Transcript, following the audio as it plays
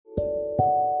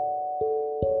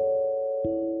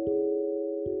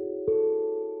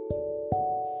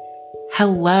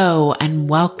Hello and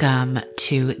welcome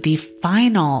to the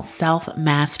final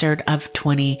Self-Mastered of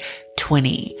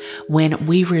 2020. When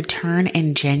we return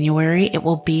in January, it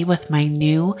will be with my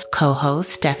new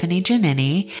co-host, Stephanie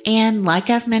Giannini. And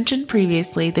like I've mentioned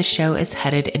previously, the show is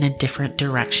headed in a different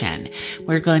direction.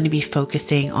 We're going to be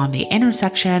focusing on the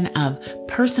intersection of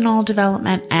personal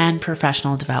development and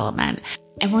professional development.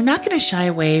 And we're not going to shy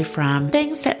away from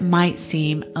things that might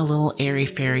seem a little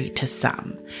airy-fairy to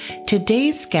some.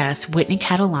 Today's guest, Whitney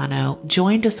Catalano,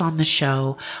 joined us on the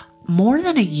show more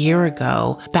than a year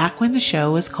ago, back when the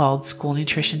show was called School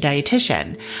Nutrition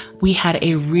Dietitian. We had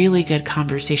a really good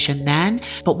conversation then,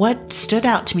 but what stood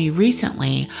out to me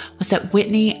recently was that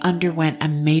Whitney underwent a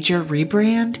major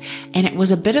rebrand, and it was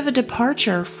a bit of a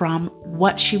departure from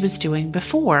what she was doing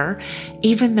before,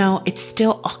 even though it's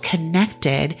still all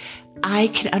connected. I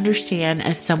can understand,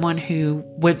 as someone who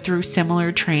went through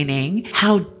similar training,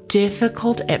 how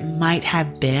difficult it might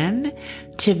have been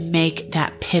to make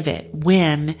that pivot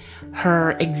when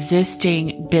her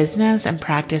existing business and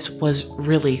practice was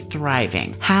really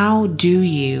thriving. How do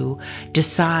you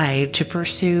decide to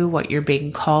pursue what you're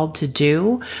being called to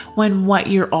do when what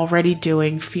you're already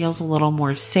doing feels a little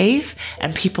more safe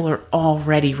and people are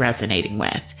already resonating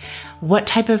with? What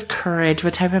type of courage,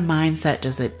 what type of mindset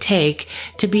does it take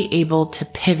to be able to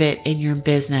pivot in your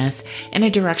business in a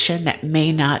direction that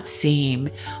may not seem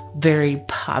very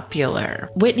popular?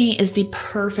 Whitney is the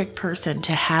perfect person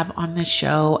to have on the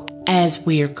show as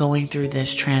we are going through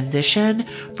this transition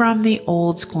from the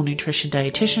old School Nutrition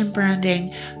Dietitian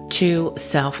branding to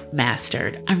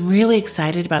Self-Mastered. I'm really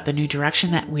excited about the new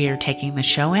direction that we are taking the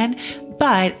show in,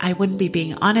 but I wouldn't be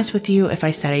being honest with you if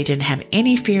I said I didn't have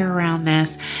any fear around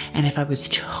this, and if I was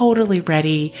totally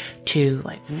ready to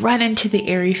run into the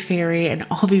airy fairy and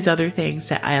all these other things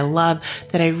that I love,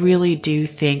 that I really do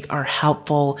think are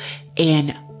helpful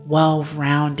in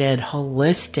well-rounded,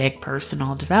 holistic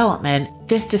personal development.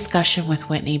 This discussion with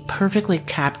Whitney perfectly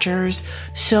captures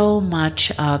so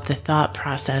much of the thought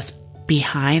process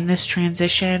behind this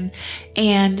transition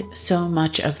and so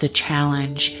much of the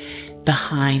challenge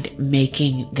behind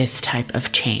making this type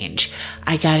of change.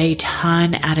 I got a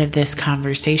ton out of this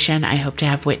conversation. I hope to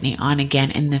have Whitney on again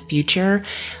in the future.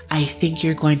 I think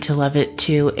you're going to love it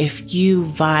too. If you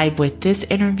vibe with this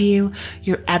interview,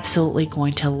 you're absolutely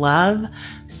going to love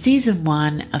Season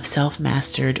 1 of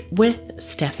Self-Mastered with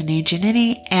Stephanie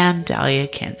Giannini and Dahlia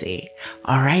Kinsey.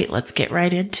 All right, let's get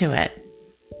right into it.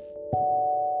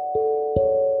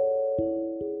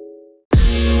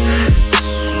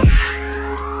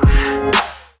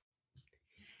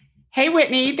 Hey,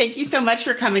 Whitney, thank you so much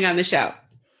for coming on the show.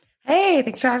 Hey,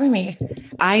 thanks for having me.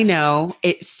 I know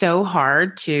it's so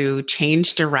hard to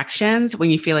change directions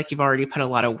when you feel like you've already put a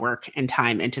lot of work and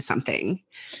time into something.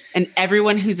 And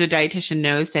everyone who's a dietitian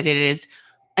knows that it is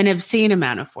an obscene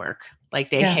amount of work.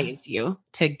 They haze you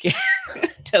to get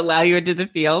to allow you into the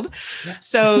field. Yes.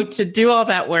 So to do all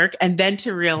that work and then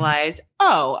to realize,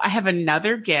 oh, I have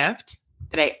another gift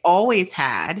that I always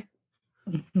had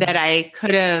that I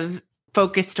could have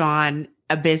focused on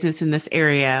a business in this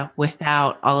area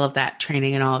without all of that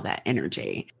training and all of that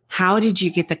energy. How did you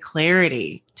get the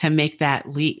clarity to make that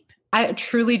leap? I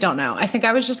truly don't know. I think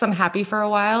I was just unhappy for a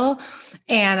while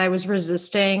and I was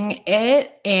resisting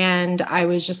it. And I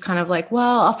was just kind of like,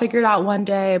 well, I'll figure it out one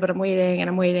day, but I'm waiting and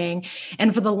I'm waiting.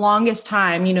 And for the longest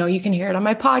time, you can hear it on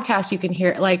my podcast. You can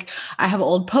hear it. I have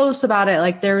old posts about it.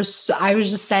 I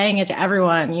was just saying it to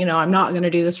everyone, I'm not going to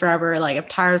do this forever. I'm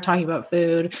tired of talking about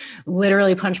food.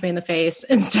 Literally punch me in the face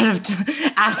instead of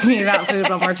asking me about food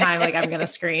one more time. I'm going to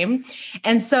scream.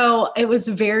 And so it was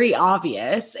very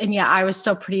obvious. And yeah, I was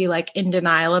still pretty in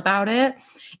denial about it.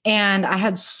 And I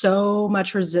had so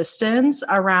much resistance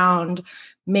around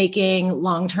making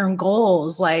long-term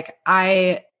goals.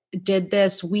 I did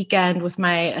this weekend with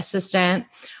my assistant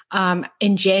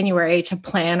in January to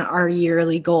plan our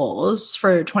yearly goals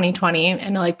for 2020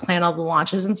 and plan all the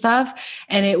launches and stuff.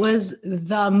 And it was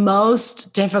the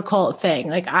most difficult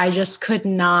thing. I just could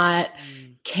not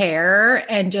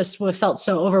care and just felt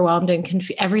so overwhelmed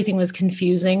and everything was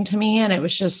confusing to me. And it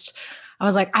was just, I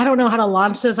was like, I don't know how to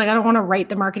launch this. I don't want to write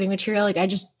the marketing material. I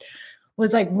just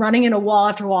was running into wall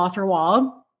after wall after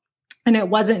wall. And it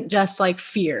wasn't just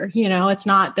fear, it's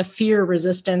not the fear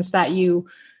resistance that you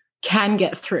can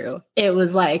get through. It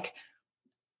was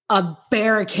a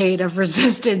barricade of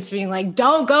resistance being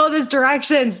don't go this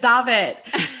direction, stop it.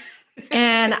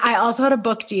 And I also had a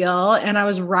book deal and I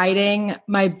was writing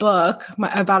my book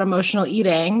about emotional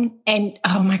eating. And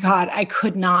oh my God, I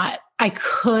could not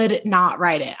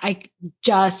write it.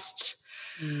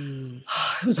 It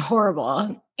was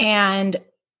horrible. And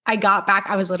I got back,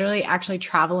 I was literally actually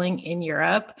traveling in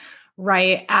Europe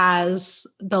right as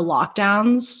the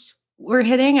lockdowns were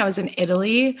hitting. I was in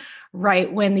Italy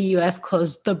right when the US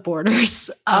closed the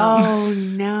borders. Oh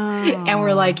no. And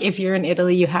we're like, if you're in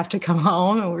Italy, you have to come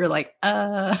home. And we were like,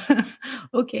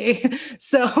 okay.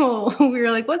 So we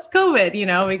were like, what's COVID?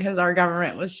 Because our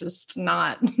government was just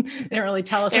not, they didn't really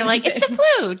tell us. They're like, it's the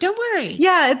flu. Don't worry.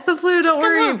 Yeah, it's the flu. Don't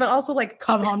worry. home. But also like,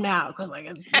 come home now. Cause like,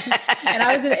 and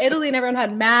I was in Italy and everyone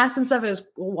had masks and stuff. It was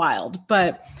wild.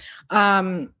 But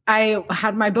I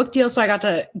had my book deal. So I got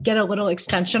to get a little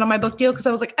extension on my book deal because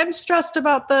I was like, I'm stressed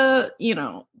about the,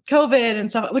 COVID and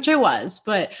stuff, which I was,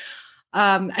 but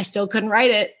I still couldn't write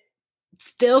it.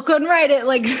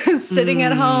 Like sitting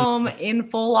at home in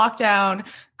full lockdown,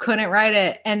 couldn't write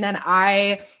it. And then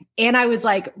I was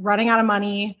like running out of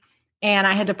money and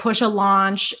I had to push a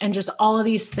launch and just all of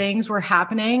these things were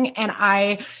happening. And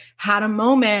I had a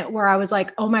moment where I was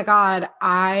like, oh my God,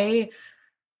 I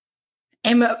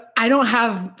don't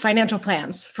have financial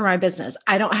plans for my business.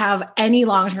 I don't have any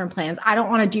long-term plans. I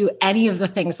don't want to do any of the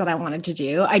things that I wanted to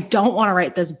do. I don't want to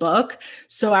write this book.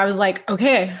 So I was like,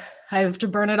 okay, I have to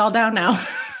burn it all down now.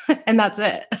 And that's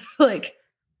it. Like,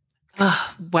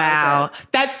 oh, wow.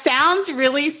 That sounds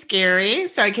really scary.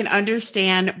 So I can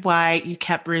understand why you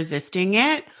kept resisting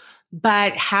it.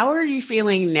 But how are you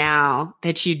feeling now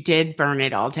that you did burn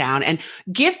it all down? And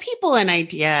give people an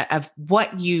idea of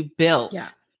what you built. Yeah.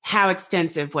 How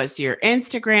extensive was your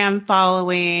Instagram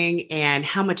following and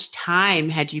how much time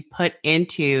had you put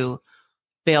into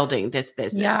building this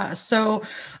business? Yeah. So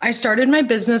I started my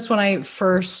business when I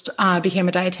first became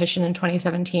a dietitian in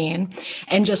 2017.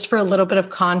 And just for a little bit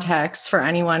of context for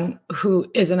anyone who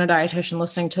isn't a dietitian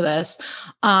listening to this,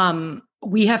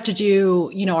 we have to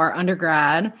do, our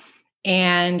undergrad.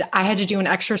 And I had to do an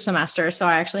extra semester. So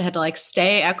I actually had to like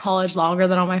stay at college longer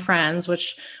than all my friends,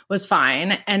 which was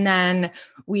fine. And then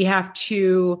we have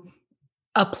to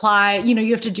apply,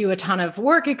 you have to do a ton of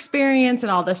work experience and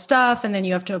all this stuff. And then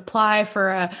you have to apply for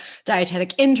a dietetic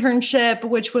internship,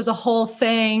 which was a whole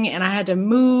thing. And I had to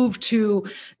move to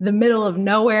the middle of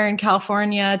nowhere in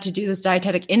California to do this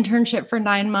dietetic internship for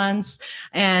 9 months.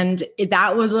 And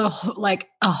that was a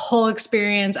whole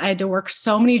experience. I had to work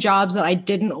so many jobs that I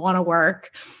didn't want to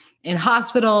work in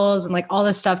hospitals and like all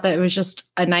this stuff that it was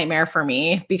just a nightmare for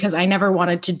me because I never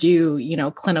wanted to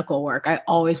do, clinical work. I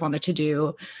always wanted to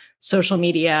do social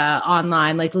media,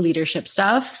 online, like leadership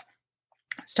stuff.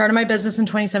 Started my business in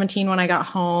 2017 when I got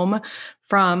home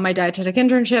from my dietetic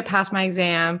internship, passed my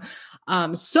exam.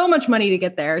 So much money to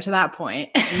get there to that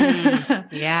point.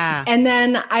 Yeah. And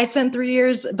then I spent 3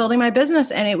 years building my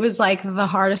business and it was like the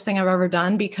hardest thing I've ever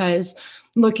done because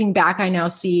looking back, I now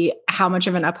see how much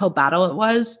of an uphill battle it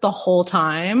was the whole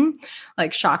time.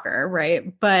 Like shocker,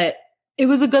 right? But it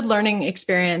was a good learning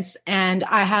experience. And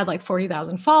I had like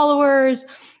 40,000 followers.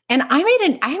 And I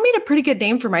made a pretty good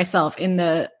name for myself in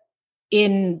the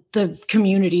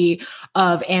community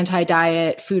of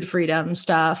anti-diet, food freedom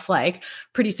stuff, like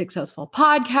pretty successful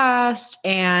podcast.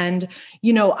 And,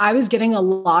 I was getting a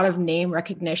lot of name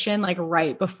recognition, like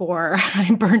right before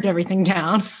I burned everything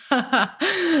down.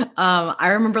 I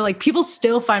remember like people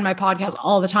still find my podcast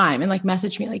all the time and like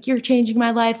message me like, you're changing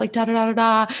my life, like da, da, da,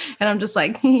 da, da. And I'm just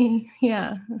like,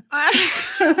 yeah.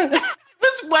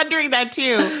 Was wondering that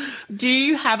too. Do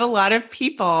you have a lot of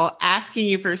people asking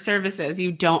you for services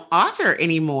you don't offer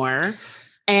anymore?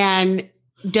 And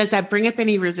does that bring up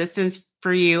any resistance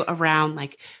for you around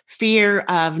like fear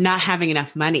of not having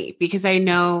enough money? Because I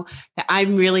know that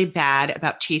I'm really bad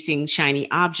about chasing shiny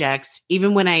objects,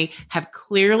 even when I have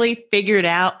clearly figured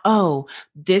out, oh,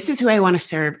 this is who I want to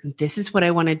serve. And this is what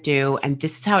I want to do. And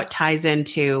this is how it ties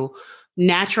into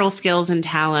natural skills and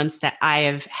talents that I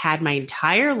have had my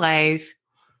entire life.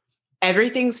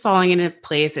 Everything's falling into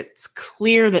place. It's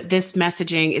clear that this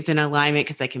messaging is in alignment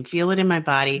because I can feel it in my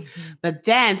body. Mm-hmm. But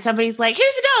then somebody's like,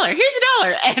 here's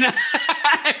 $1. And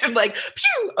I'm like,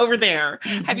 phew, over there.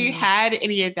 Mm-hmm. Have you had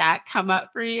any of that come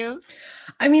up for you?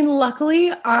 I mean,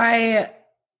 luckily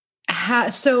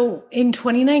so in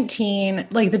 2019,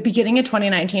 like the beginning of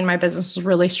 2019, my business was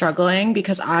really struggling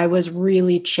because I was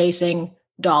really chasing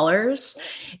dollars.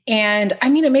 And I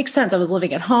mean, it makes sense. I was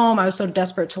living at home. I was so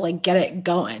desperate to like get it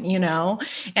going, and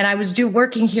I was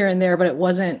working here and there, but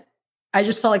I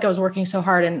just felt like I was working so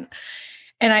hard. And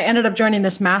I ended up joining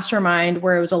this mastermind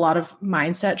where it was a lot of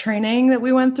mindset training that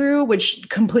we went through, which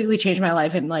completely changed my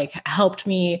life and like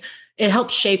it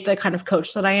helped shape the kind of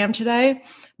coach that I am today.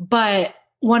 But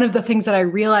one of the things that I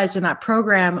realized in that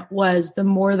program was the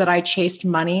more that I chased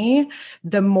money,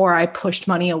 the more I pushed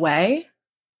money away.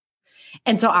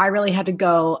 And so I really had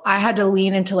to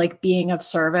lean into like being of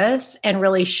service and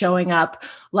really showing up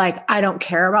like, I don't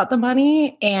care about the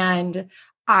money and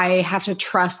I have to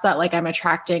trust that like I'm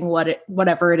attracting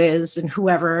whatever it is and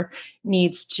whoever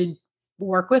needs to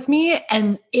work with me.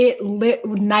 And it lit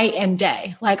night and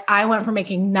day. Like I went from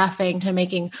making nothing to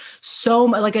making so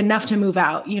much, like enough to move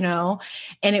out,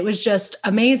 and it was just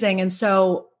amazing. And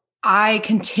so I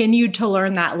continued to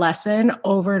learn that lesson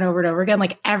over and over and over again.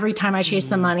 Like every time I chased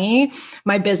the money,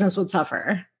 my business would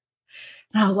suffer.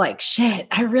 And I was like, shit,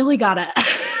 I really gotta,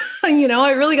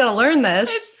 I really gotta learn this.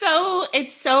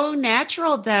 It's so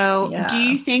natural though. Yeah. Do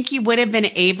you think you would have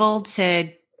been able to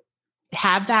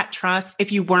have that trust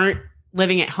if you weren't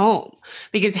living at home?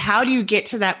 Because how do you get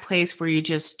to that place where you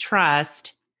just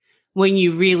trust when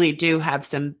you really do have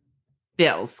some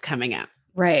bills coming up?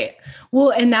 Right.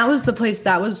 Well, and that was the place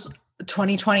that was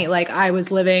 2020. Like I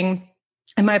was living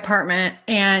in my apartment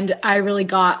and I really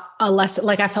got a lesson.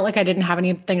 Like I felt like I didn't have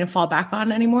anything to fall back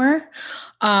on anymore.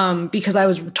 Because I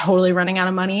was totally running out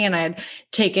of money and I had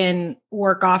taken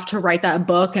work off to write that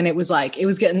book. And it was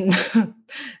getting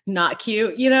not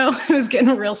cute, it was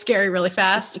getting real scary really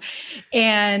fast.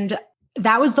 And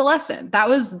that was the lesson. That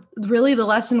was really the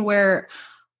lesson where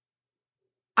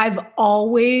I've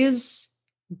always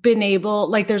been able,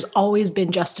 like, there's always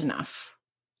been just enough.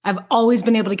 I've always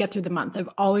been able to get through the month. I've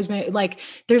always been like,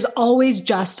 there's always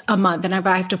just a month. And if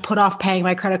I have to put off paying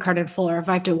my credit card in full, or if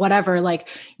I have to, whatever, like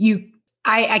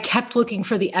I kept looking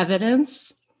for the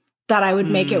evidence that I would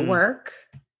make it work.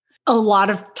 A lot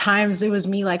of times it was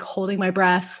me like holding my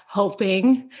breath,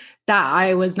 hoping that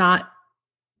I was not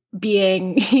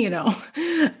being,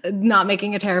 not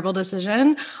making a terrible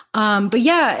decision. But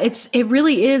yeah, it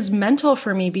really is mental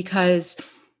for me because,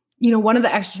 one of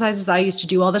the exercises that I used to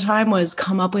do all the time was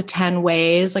come up with 10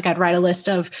 ways. Like I'd write a list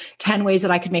of 10 ways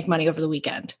that I could make money over the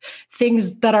weekend,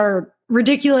 things that are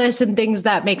ridiculous and things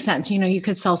that make sense. You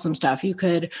could sell some stuff. You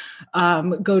could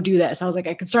go do this. I was like,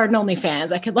 I could start an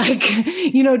OnlyFans. I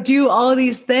could do all of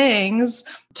these things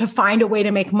to find a way to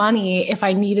make money if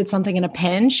I needed something in a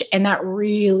pinch. And that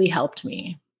really helped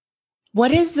me.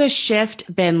 What has the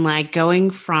shift been like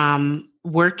going from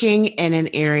working in an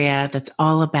area that's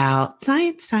all about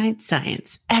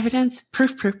science, evidence,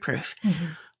 proof,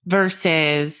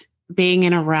 versus being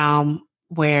in a realm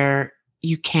where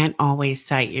you can't always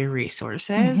cite your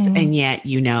resources and yet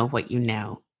you know what you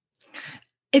know?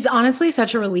 It's honestly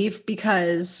such a relief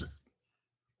because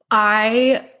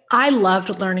I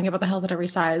loved learning about the health at every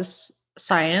size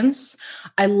science.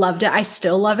 I loved it. I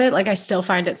still love it. Like I still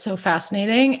find it so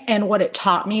fascinating. And what it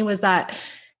taught me was that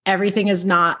everything is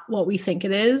not what we think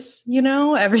it is,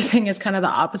 everything is kind of the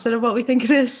opposite of what we think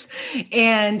it is.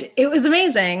 And it was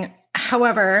amazing.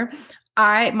 However,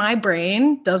 my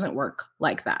brain doesn't work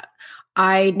like that.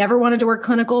 I never wanted to work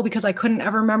clinical because I couldn't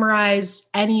ever memorize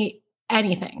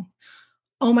anything.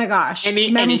 Oh my gosh.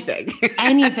 Anything.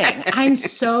 Anything. I'm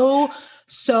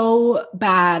so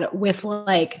bad with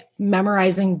like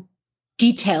memorizing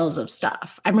details of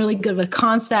stuff. I'm really good with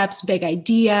concepts, big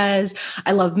ideas.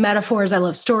 I love metaphors. I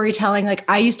love storytelling. Like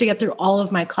I used to get through all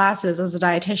of my classes as a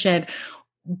dietitian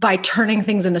by turning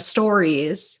things into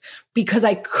stories because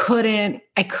I couldn't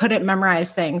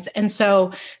memorize things. And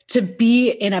so to be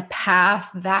in a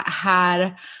path that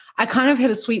I kind of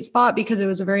hit a sweet spot because it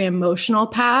was a very emotional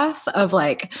path of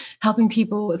like helping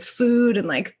people with food and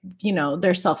like,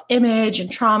 their self-image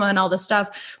and trauma and all this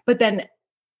stuff. But then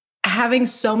having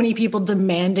so many people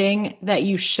demanding that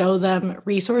you show them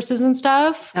resources and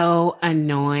stuff. So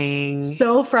annoying.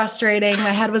 So frustrating.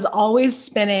 My head was always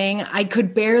spinning. I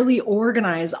could barely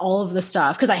organize all of the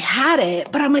stuff because I had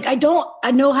it, but I'm like, I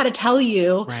know how to tell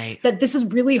you that this is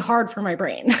really hard for my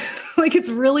brain. Like it's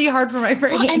really hard for my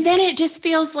brain. Well, and then it just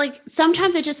feels like,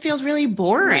 sometimes it just feels really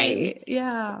boring. Right.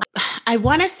 Yeah. I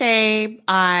want to say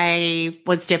I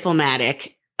was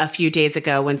diplomatic a few days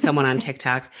ago when someone on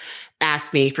TikTok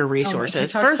asked me for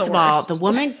resources. First of all, the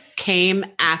woman came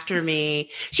after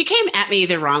me. She came at me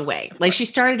the wrong way. Like she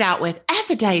started out with, as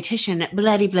a dietitian,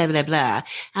 blah, blah, blah, blah.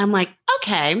 I'm like,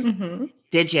 okay,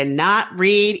 did you not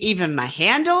read even my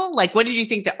handle? Like, what did you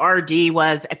think the RD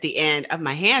was at the end of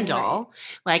my handle?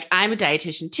 Right. Like, I'm a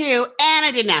dietitian too. And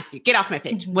I didn't ask you, get off my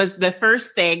page, was the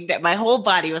first thing that my whole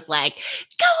body was like,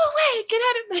 go away, get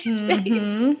out of my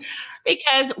space.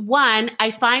 Because one, I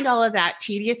find all of that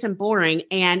tedious and boring,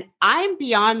 and I'm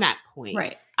beyond that point.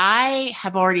 Right. I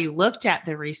have already looked at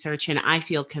the research and I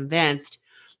feel convinced,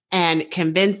 and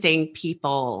convincing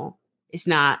people is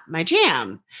not my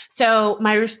jam. So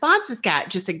my responses got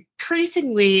just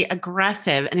increasingly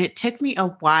aggressive, and it took me a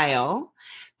while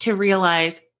to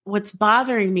realize what's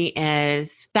bothering me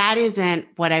is that isn't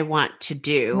what I want to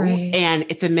do. Right. And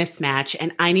it's a mismatch,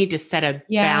 and I need to set a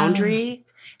boundary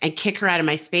and kick her out of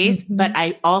my space. But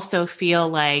I also feel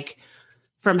like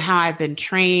from how I've been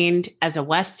trained as a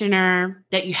Westerner,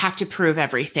 that you have to prove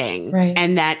everything. Right.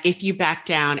 And that if you back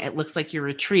down, it looks like you're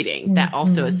retreating. Mm-hmm. That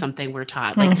also is something we're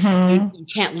taught. Like you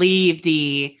can't leave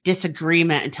the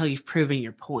disagreement until you've proven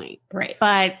your point. Right.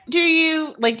 But do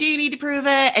you need to prove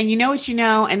it? And you know what you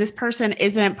know, and this person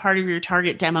isn't part of your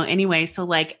target demo anyway. So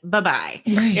like, bye-bye.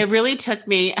 Right. It really took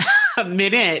me a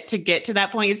minute to get to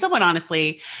that point. And someone,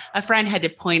 honestly, a friend had to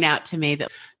point out to me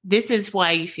that this is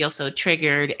why you feel so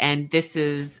triggered. And this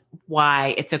is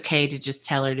why it's okay to just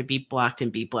tell her to be blocked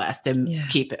and be blessed and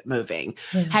keep it moving.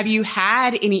 Yeah. Have you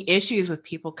had any issues with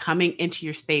people coming into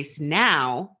your space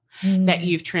now that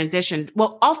you've transitioned?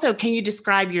 Well, also, can you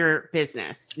describe your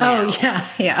business now? Oh,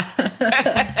 yeah.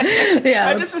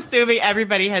 I'm just assuming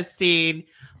everybody has seen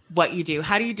what you do.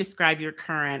 How do you describe your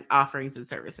current offerings and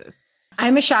services?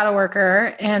 I'm a shadow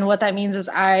worker. And what that means is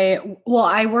I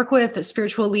work with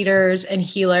spiritual leaders and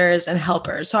healers and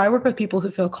helpers. So I work with people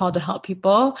who feel called to help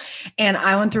people. And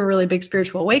I went through a really big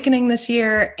spiritual awakening this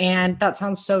year. And that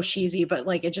sounds so cheesy, but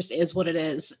like, it just is what it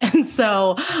is. And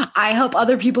so I help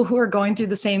other people who are going through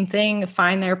the same thing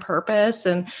find their purpose.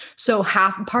 And so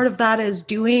part of that is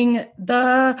doing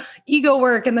the ego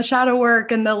work and the shadow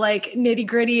work and the like nitty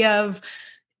gritty of,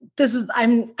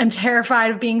 I'm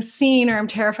terrified of being seen, or I'm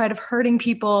terrified of hurting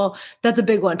people. That's a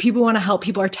big one. People want to help.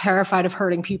 People are terrified of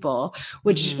hurting people,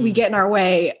 which we get in our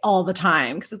way all the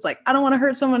time. Cause it's like, I don't want to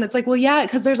hurt someone. It's like, well, yeah.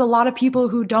 Cause there's a lot of people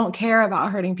who don't care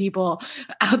about hurting people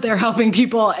out there helping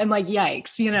people, and like, yikes,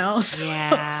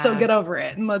 so get over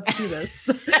it and let's do this.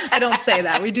 I don't say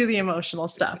that. We do the emotional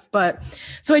stuff, but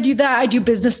so I do that. I do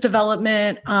business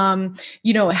development,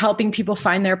 helping people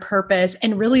find their purpose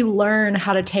and really learn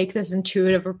how to take this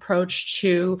intuitive approach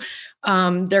to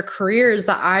their careers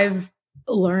that I've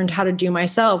learned how to do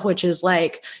myself, which is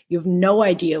like, you have no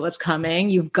idea what's coming.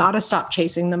 You've got to stop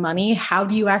chasing the money. How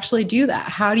do you actually do that?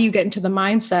 How do you get into the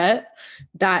mindset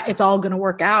that it's all going to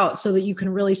work out so that you can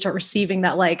really start receiving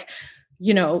that, like,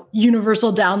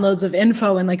 universal downloads of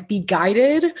info and like be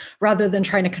guided rather than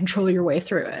trying to control your way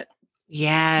through it.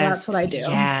 Yes. So that's what I do.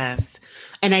 Yes.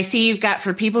 And I see you've got,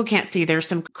 for people who can't see, there's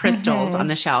some crystals on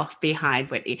the shelf behind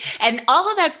Whitney. And all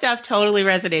of that stuff totally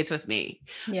resonates with me.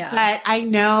 Yeah. But I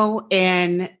know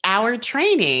in our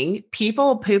training,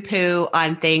 people poo-poo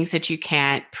on things that you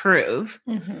can't prove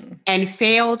and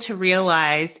fail to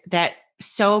realize that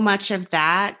so much of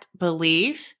that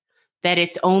belief that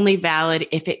it's only valid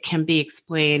if it can be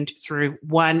explained through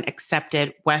one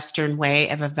accepted Western way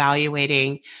of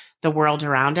evaluating the world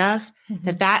around us,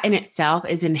 that in itself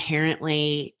is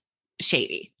inherently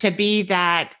shady. To be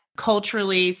that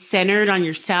culturally centered on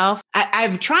yourself.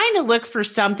 I'm trying to look for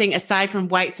something aside from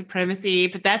white supremacy,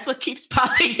 but that's what keeps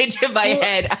popping into my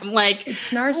head. I'm like, it's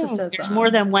narcissism. There's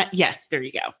more than one. Yes, there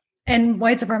you go. And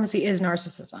white supremacy is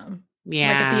narcissism. Yeah.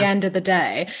 Like at the end of the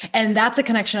day. And that's a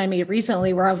connection I made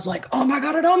recently where I was like, oh my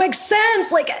God, it all makes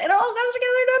sense. Like it all comes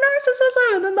together to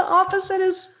narcissism. And then the opposite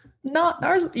is not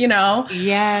narcissism,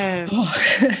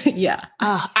 Yes. Yeah.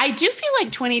 I do feel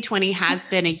like 2020 has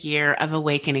been a year of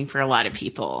awakening for a lot of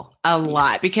people. A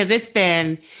lot, because it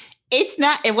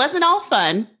wasn't all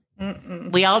fun.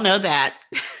 We all know that.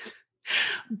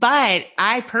 But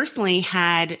I personally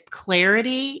had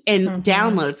clarity and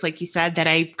downloads, like you said, that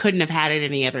I couldn't have had at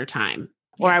any other time,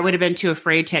 or I would have been too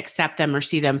afraid to accept them or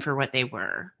see them for what they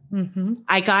were.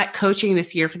 I got coaching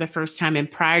this year for the first time. And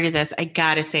prior to this, I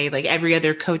got to say, like every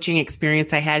other coaching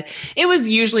experience I had, it was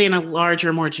usually in a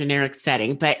larger, more generic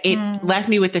setting, but it left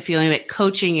me with the feeling that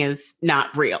coaching is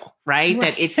not real, right?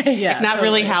 That it's not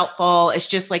really helpful. It's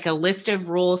just like a list of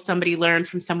rules somebody learned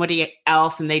from somebody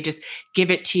else and they just give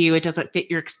it to you. It doesn't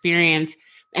fit your experience.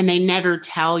 And they never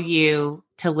tell you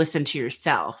to listen to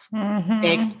yourself.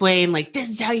 They explain like, this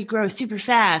is how you grow super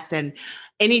fast. And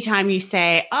anytime you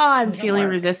say, oh, I'm feeling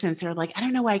resistance, they're like, I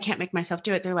don't know why I can't make myself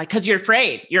do it. They're like, because you're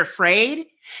afraid. You're afraid.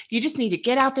 You just need to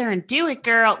get out there and do it,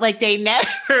 girl. Like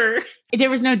there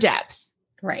was no depth.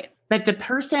 Right. But the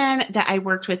person that I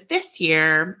worked with this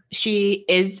year, she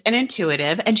is an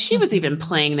intuitive, and she was even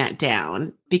playing that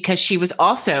down because she was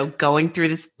also going through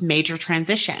this major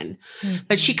transition.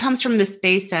 But she comes from the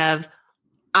space of,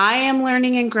 I am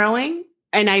learning and growing,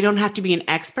 and I don't have to be an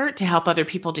expert to help other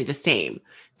people do the same.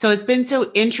 So it's been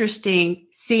so interesting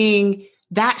seeing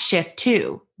that shift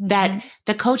too, that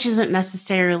the coach isn't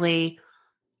necessarily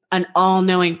an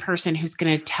all-knowing person who's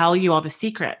going to tell you all the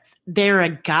secrets. They're a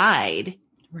guide.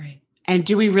 Right. And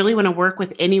do we really want to work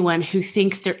with anyone who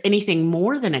thinks they're anything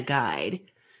more than a guide?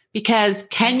 Because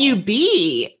can you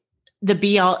be the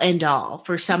be all end all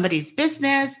for somebody's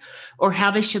business or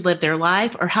how they should live their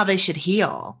life or how they should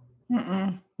heal?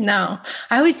 No,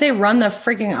 I always say run the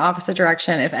freaking opposite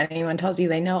direction if anyone tells you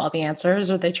they know all the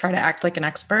answers or they try to act like an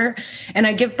expert. And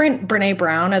I give Brene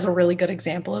Brown as a really good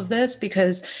example of this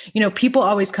because, people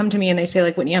always come to me and they say,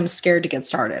 like, Whitney, I'm scared to get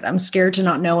started. I'm scared to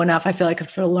not know enough. I feel like I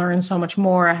have to learn so much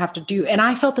more. I have to do. And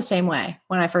I felt the same way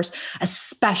when I first,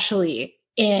 especially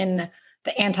in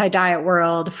the anti-diet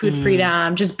world, food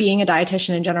freedom, just being a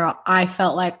dietitian in general, I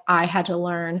felt like I had to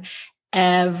learn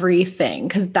everything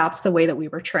because that's the way that we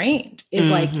were trained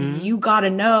is like, you got to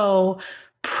know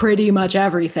pretty much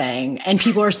everything and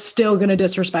people are still going to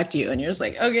disrespect you. And you're just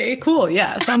like, okay, cool.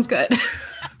 Yeah. Sounds good.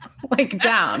 Like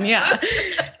down. Yeah.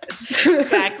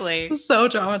 Exactly. So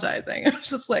traumatizing. I was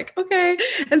just like, okay.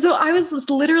 And so I was just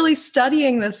literally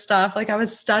studying this stuff. Like I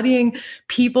was studying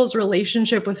people's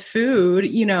relationship with food,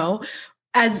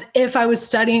 as if I was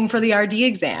studying for the RD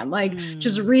exam, like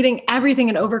just reading everything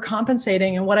and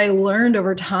overcompensating. And what I learned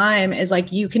over time is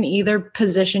like, you can either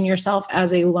position yourself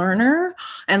as a learner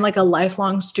and like a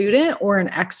lifelong student or an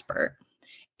expert.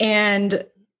 And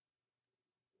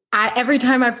every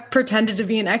time I've pretended to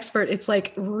be an expert, it's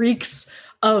like reeks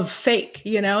of fake,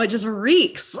 it just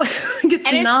reeks.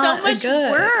 It's not so much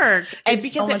good work. And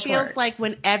because so it feels work. Like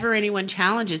whenever anyone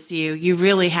challenges you, you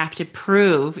really have to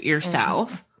prove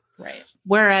yourself. Right.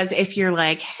 Whereas if you're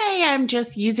like, hey, I'm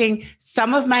just using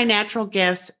some of my natural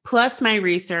gifts, plus my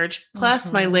research,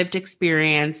 plus my lived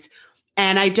experience,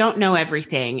 and I don't know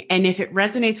everything. And if it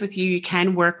resonates with you, you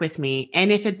can work with me.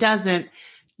 And if it doesn't,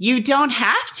 you don't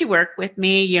have to work with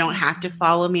me. You don't have to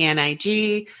follow me on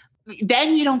IG.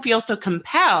 Then you don't feel so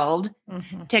compelled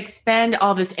to expend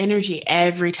all this energy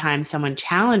every time someone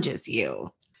challenges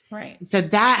you. Right. So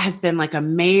that has been like a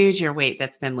major weight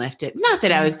that's been lifted. Not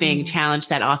that I was being challenged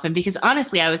that often, because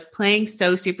honestly, I was playing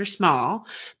so super small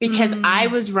because I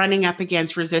was running up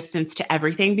against resistance to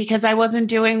everything because I wasn't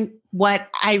doing what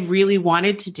I really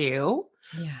wanted to do.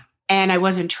 Yeah. And I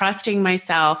wasn't trusting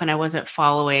myself and I wasn't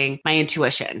following my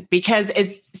intuition because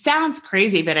it sounds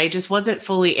crazy, but I just wasn't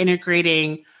fully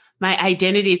integrating my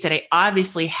identities that I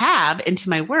obviously have into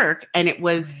my work. And it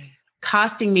was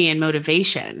costing me in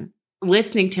motivation.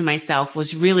 Listening to myself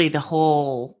was really the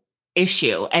whole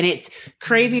issue. And it's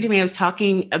crazy to me. I was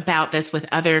talking about this with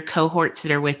other cohorts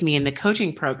that are with me in the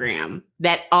coaching program,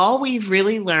 that all we've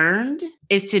really learned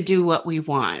is to do what we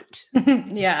want.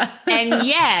 Yeah. And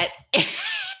yet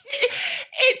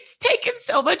it's taken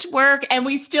so much work and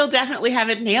we still definitely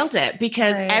haven't nailed it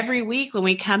because every week when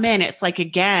we come in, it's like,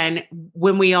 again,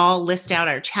 when we all list out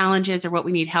our challenges or what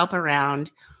we need help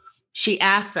around, she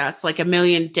asks us like a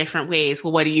million different ways,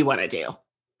 well, what do you want to do?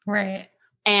 Right.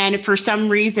 And for some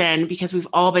reason, because we've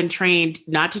all been trained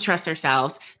not to trust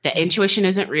ourselves, that intuition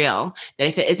isn't real, that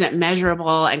if it isn't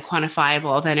measurable and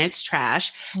quantifiable, then it's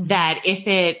trash, that if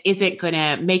it isn't going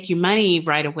to make you money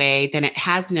right away, then it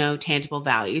has no tangible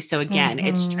value. So again,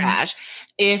 it's trash.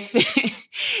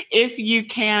 If you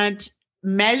can't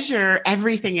measure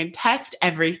everything and test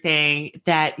everything,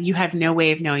 that you have no way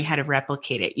of knowing how to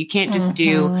replicate it. You can't just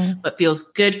do what feels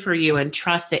good for you and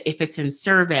trust that if it's in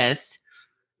service,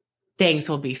 things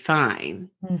will be fine.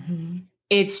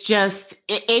 It's just,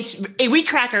 we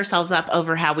crack ourselves up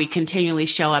over how we continually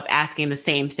show up asking the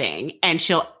same thing, and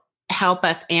she'll help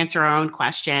us answer our own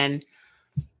question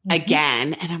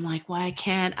again. And I'm like, why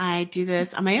can't I do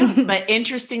this on my own? But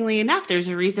interestingly enough, there's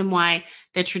a reason why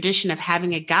the tradition of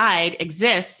having a guide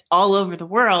exists all over the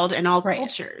world and all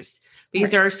cultures,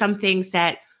 because there are some things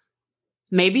that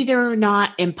maybe they're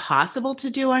not impossible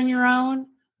to do on your own,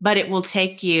 but it will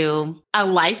take you a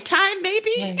lifetime,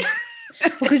 maybe.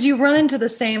 Because you run into the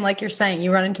same, like you're saying,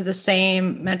 you run into the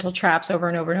same mental traps over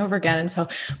and over and over again. And so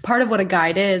part of what a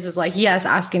guide is like, yes,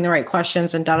 asking the right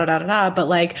questions and but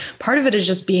like part of it is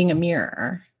just being a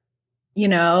mirror,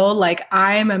 like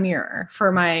I'm a mirror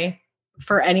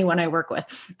for anyone I work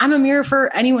with. I'm a mirror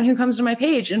for anyone who comes to my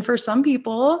page. And for some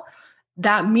people,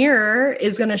 that mirror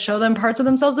is going to show them parts of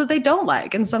themselves that they don't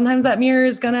like. And sometimes that mirror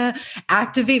is going to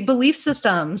activate belief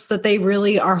systems that they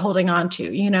really are holding on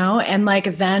to, and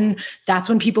like, then that's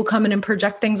when people come in and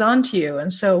project things onto you.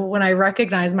 And so when I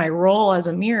recognize my role as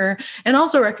a mirror and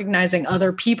also recognizing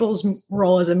other people's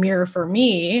role as a mirror for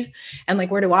me, and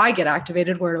like, where do I get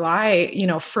activated? Where do I,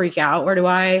 freak out? Where do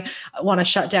I want to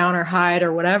shut down or hide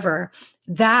or whatever?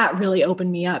 That really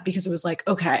opened me up because it was like,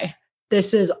 okay,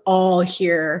 this is all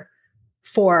here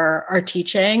for our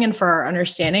teaching and for our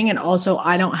understanding. And also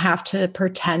I don't have to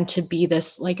pretend to be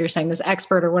this, like you're saying, this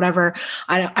expert or whatever.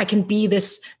 I can be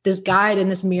this guide in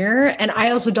this mirror. And I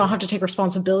also don't have to take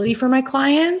responsibility for my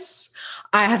clients.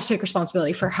 I have to take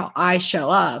responsibility for how I show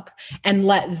up and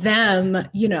let them,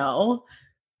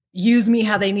 use me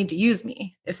how they need to use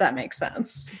me, if that makes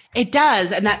sense. It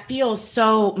does. And that feels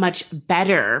so much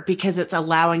better because it's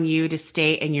allowing you to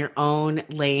stay in your own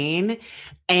lane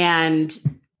and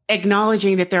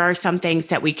acknowledging that there are some things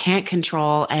that we can't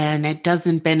control and it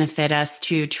doesn't benefit us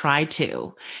to try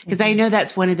to. Because I know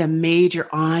that's one of the major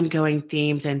ongoing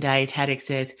themes in dietetics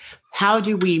is how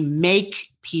do we make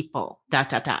people ...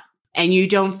 And you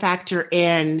don't factor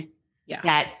in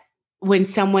that when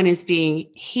someone is being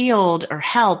healed or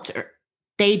helped, or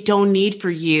they don't need for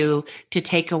you to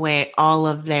take away all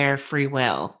of their free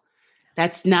will.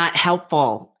 That's not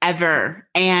helpful ever.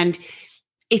 And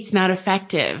it's not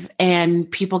effective. And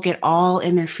people get all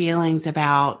in their feelings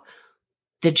about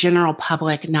the general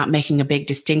public not making a big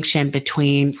distinction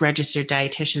between registered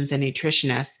dietitians and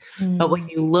nutritionists. But when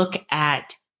you look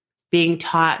at being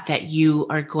taught that you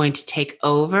are going to take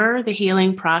over the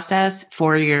healing process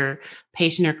for your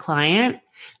patient or client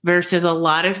versus a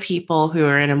lot of people who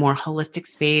are in a more holistic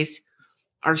space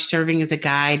are serving as a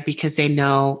guide because they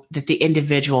know that the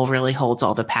individual really holds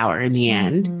all the power in the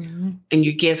end. And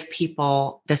you give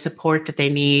people the support that they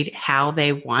need, how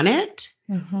they want it,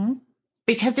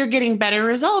 because they're getting better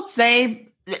results.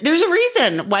 There's a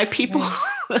reason why people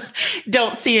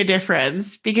don't see a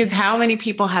difference, because how many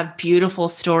people have beautiful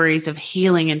stories of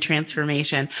healing and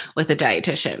transformation with a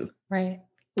dietitian? Right.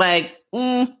 Like,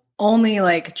 only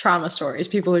like trauma stories.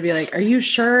 People would be like, are you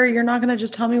sure you're not going to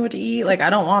just tell me what to eat? Like, I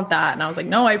don't want that. And I was like,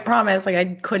 no, I promise. Like, I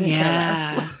couldn't care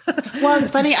less. Well, it's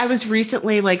funny. I was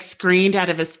recently like screened out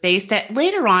of a space that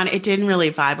later on, it didn't really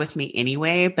vibe with me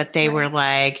anyway, but they were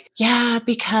like, yeah,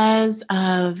 because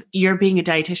of your being a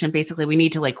dietitian, basically we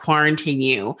need to like quarantine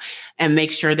you and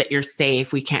make sure that you're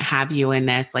safe. We can't have you in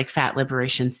this like fat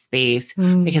liberation space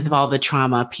because of all the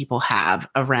trauma people have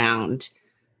around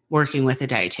working with a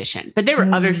dietitian. But there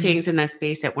were other things in that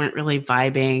space that weren't really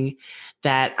vibing,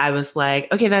 that I was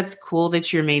like, okay, that's cool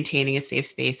that you're maintaining a safe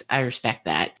space. I respect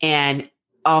that. And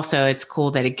also it's cool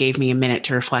that it gave me a minute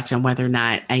to reflect on whether or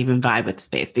not I even vibe with the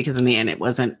space, because in the end, it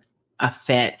wasn't a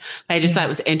fit. But I just thought it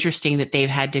was interesting that they've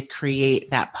had to create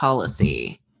that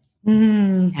policy.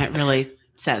 That really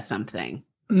says something.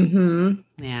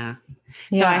 Yeah.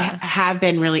 So I have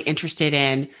been really interested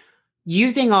in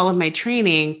using all of my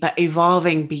training, but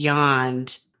evolving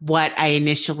beyond what I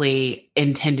initially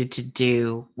intended to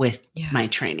do with my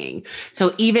training.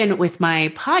 So even with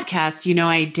my podcast,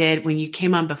 I did, when you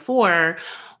came on before,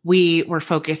 we were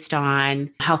focused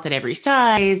on health at every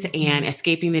size and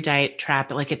escaping the diet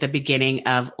trap, like at the beginning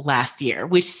of last year,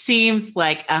 which seems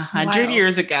like 100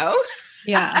 years ago.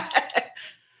 Yeah.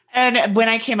 And when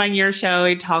I came on your show,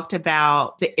 we talked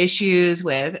about the issues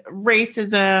with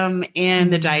racism in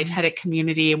the dietetic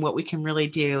community and what we can really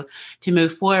do to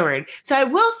move forward. So I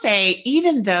will say,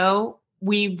 even though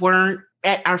we weren't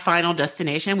at our final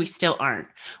destination, we still aren't.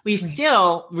 We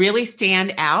still really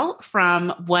stand out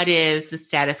from what is the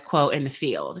status quo in the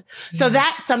field. So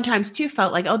that sometimes too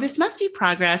felt like, oh, this must be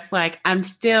progress. Like I'm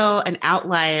still an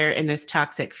outlier in this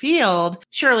toxic field.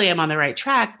 Surely I'm on the right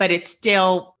track, but it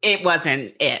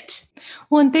wasn't it.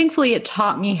 Well, and thankfully it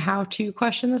taught me how to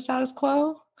question the status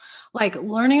quo. Like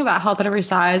learning about health at every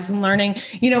size and learning,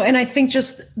 and I think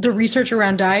just the research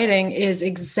around dieting is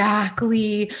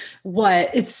exactly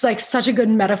it's like such a good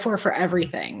metaphor for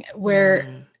everything,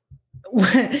 where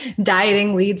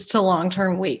dieting leads to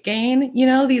long-term weight gain,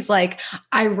 these like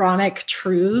ironic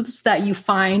truths that you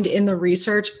find in the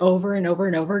research over and over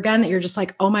and over again, that you're just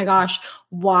like, oh my gosh,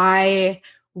 why,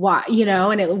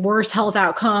 and it worse health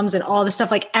outcomes and all this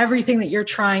stuff, like everything that you're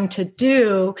trying to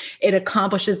do, it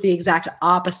accomplishes the exact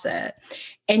opposite.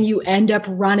 And you end up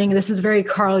running, this is very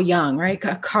Carl Jung, right?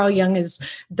 Carl Jung is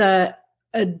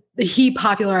he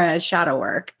popularized shadow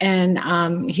work,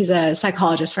 and he's a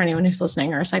psychologist for anyone who's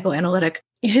listening, or a psychoanalytic.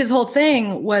 His whole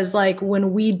thing was like,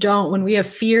 when we have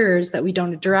fears that we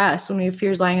don't address, when we have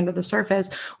fears lying under the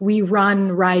surface, we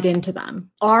run right into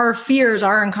them. Our fears,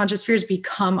 our unconscious fears,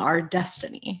 become our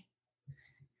destiny.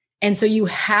 And so you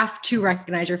have to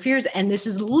recognize your fears. And this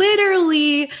is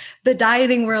literally the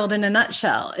dieting world in a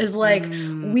nutshell, is like,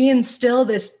 we instill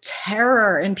this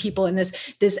terror in people, and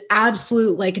this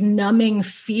absolute like numbing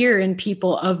fear in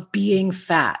people of being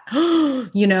fat,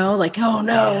 like, oh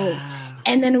no. Yeah.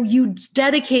 And then you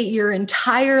dedicate your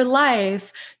entire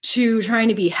life to trying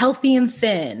to be healthy and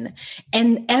thin.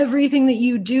 And everything that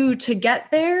you do to get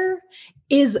there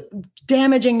is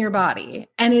damaging your body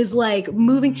and is like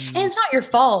moving. And it's not your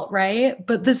fault, right?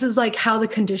 But this is like how the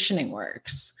conditioning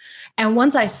works. And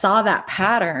once I saw that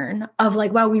pattern of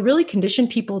like, wow, we really condition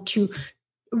people to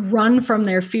run from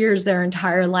their fears their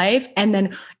entire life. And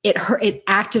then it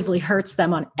actively hurts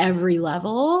them on every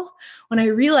level. When I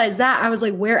realized that, I was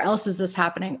like, where else is this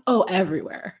happening? Oh,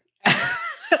 everywhere.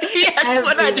 Yes,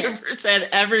 100%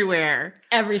 everywhere.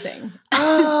 Everything.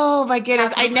 Oh my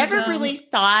goodness. I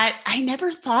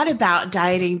never thought about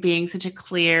dieting being such a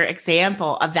clear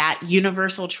example of that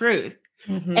universal truth.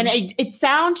 Mm-hmm. And it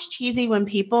sounds cheesy when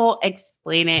people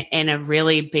explain it in a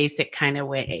really basic kind of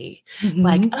way. Mm-hmm.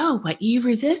 Like, oh, what you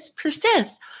resist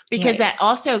persists. Because that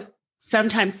also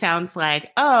sometimes sounds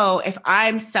like, oh, if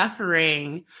I'm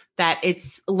suffering, that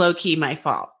it's low-key my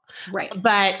fault. Right.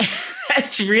 But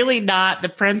that's really not the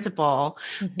principle.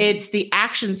 Mm-hmm. It's the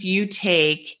actions you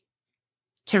take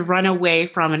to run away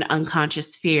from an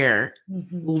unconscious fear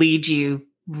lead you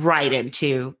right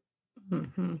into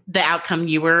the outcome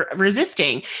you were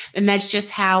resisting. And that's just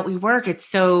how we work. It's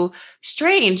so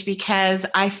strange because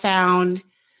I found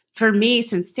for me,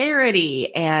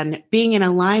 sincerity and being in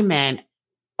alignment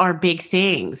are big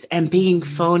things, and being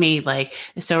phony, like,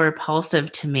 is so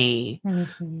repulsive to me.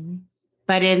 Mm-hmm.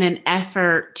 But in an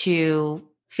effort to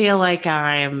feel like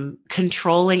I'm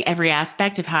controlling every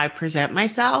aspect of how I present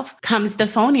myself comes the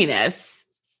phoniness.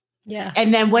 Yeah.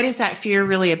 And then what is that fear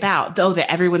really about? Though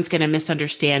that everyone's going to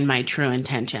misunderstand my true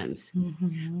intentions.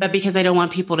 Mm-hmm. But because I don't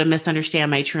want people to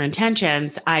misunderstand my true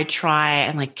intentions, I try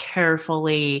and like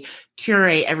carefully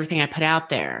curate everything I put out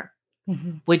there,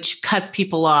 which cuts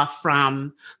people off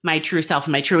from my true self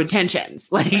and my true intentions.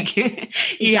 Like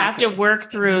you have to work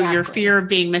through your fear of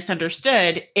being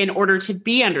misunderstood in order to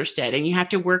be understood. And you have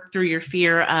to work through your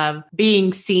fear of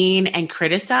being seen and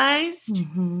criticized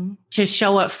to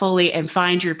show up fully and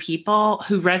find your people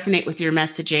who resonate with your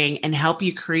messaging and help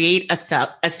you create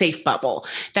a safe bubble.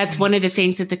 That's one of the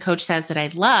things that the coach says that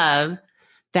I love,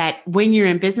 that when you're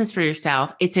in business for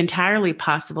yourself, it's entirely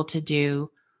possible to do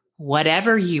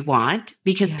whatever you want,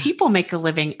 because people make a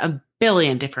living a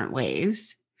billion different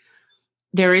ways.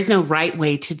 There is no right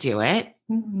way to do it.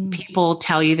 Mm-hmm. People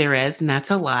tell you there is, and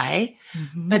that's a lie.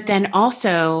 Mm-hmm. But then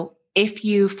also, if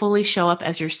you fully show up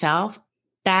as yourself,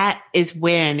 that is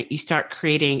when you start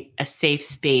creating a safe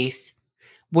space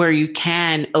where you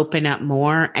can open up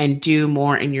more and do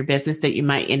more in your business that you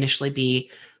might initially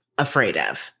be afraid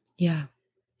of. Yeah.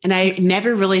 And I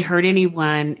never really heard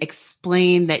anyone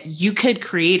explain that you could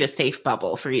create a safe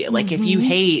bubble for you. Like if you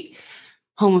hate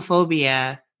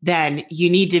homophobia, then you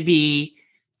need to be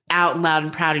out and loud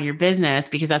and proud in your business,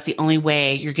 because that's the only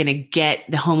way you're going to get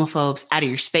the homophobes out of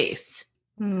your space.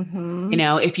 Mm-hmm. You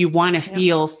know, if you want to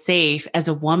feel safe as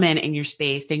a woman in your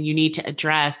space, then you need to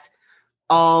address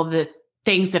all the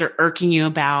things that are irking you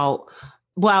about,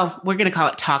 well, we're going to call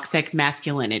it toxic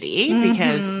masculinity,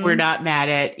 because we're not mad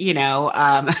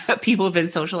at, people who've been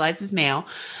socialized as male,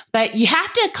 but you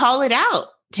have to call it out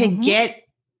to get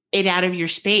it out of your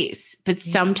space. But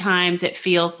sometimes it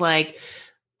feels like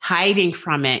hiding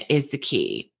from it is the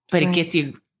key, but it gets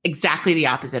you exactly the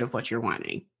opposite of what you're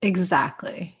wanting.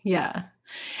 Exactly. Yeah.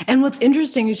 And what's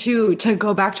interesting too, to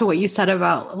go back to what you said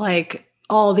about like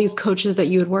all these coaches that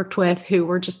you had worked with who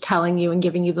were just telling you and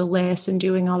giving you the list and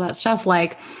doing all that stuff.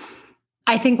 Like,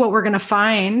 I think what we're going to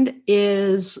find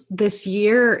is this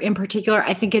year in particular,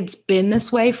 I think it's been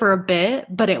this way for a bit,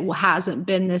 but it hasn't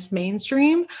been this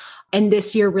mainstream. And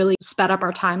this year really sped up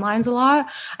our timelines a lot.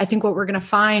 I think what we're going to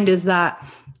find is that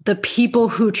the people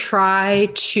who try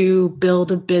to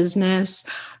build a business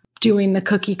doing the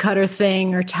cookie cutter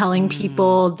thing or telling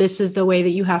people this is the way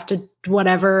that you have to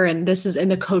whatever. And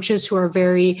the coaches who are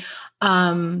very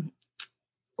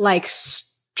like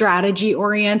strategy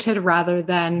oriented rather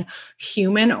than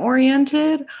human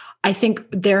oriented, I think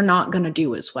they're not going to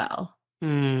do as well.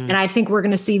 And I think we're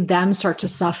going to see them start to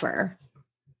suffer,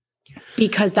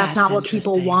 because that's not what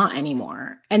people want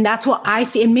anymore. And that's what I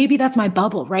see. And maybe that's my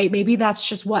bubble, right? Maybe that's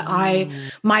just what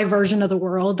my version of the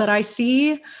world that I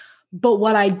see. But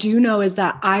what I do know is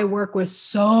that I work with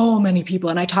so many people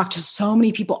and I talk to so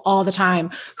many people all the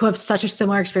time who have such a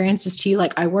similar experiences to you.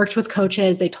 Like, I worked with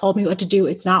coaches. They told me what to do.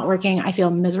 It's not working. I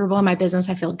feel miserable in my business.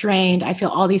 I feel drained. I feel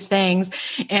all these things.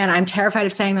 And I'm terrified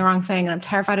of saying the wrong thing. And I'm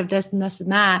terrified of this and this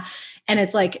and that. And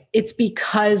it's like, it's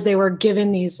because they were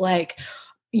given these like,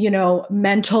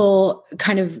 mental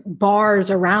kind of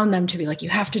bars around them to be like, you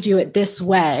have to do it this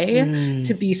way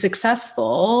to be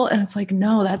successful. And it's like,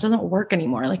 no, that doesn't work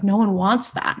anymore. Like, no one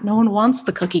wants that. No one wants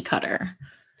the cookie cutter.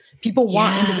 People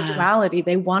want individuality.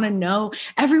 They want to know.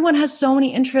 Everyone has so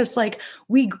many interests. Like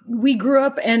we grew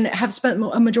up and have spent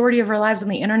a majority of our lives on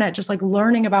the internet, just like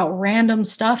learning about random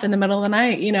stuff in the middle of the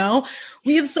night.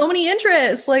 We have so many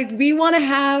interests. Like, we want to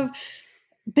have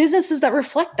businesses that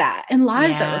reflect that and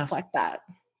lives that reflect that.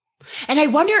 And I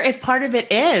wonder if part of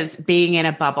it is being in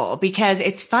a bubble, because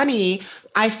it's funny.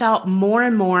 I felt more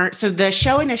and more. So the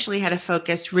show initially had a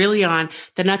focus really on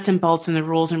the nuts and bolts and the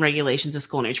rules and regulations of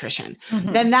school nutrition.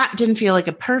 Mhm. Then that didn't feel like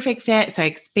a perfect fit. So I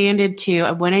expanded to,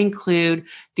 I want to include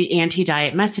the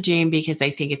anti-diet messaging, because I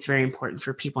think it's very important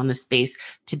for people in this space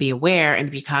to be aware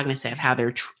and be cognizant of how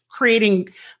they're creating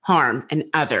harm in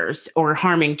others or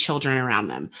harming children around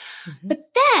them. Mhm. But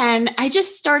then I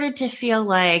just started to feel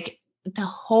like the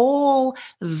whole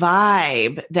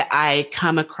vibe that I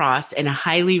come across in a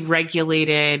highly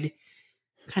regulated,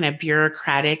 kind of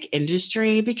bureaucratic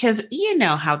industry, because you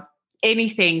know how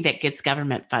anything that gets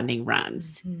government funding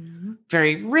runs Mhm.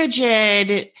 very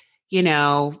rigid, you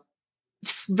know,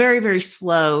 very, very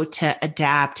slow to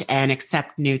adapt and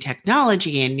accept new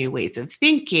technology and new ways of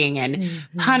thinking, and Mhm.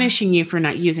 punishing you for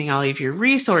not using all of your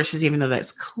resources, even though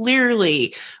that's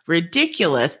clearly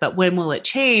ridiculous. But when will it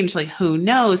change? Like, who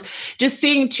knows? Just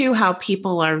seeing too how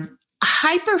people are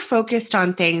hyper focused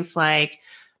on things like,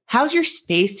 how's your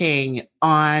spacing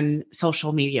on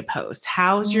social media posts?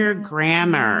 How's your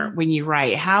grammar Mhm. when you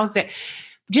write? How's it?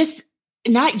 Just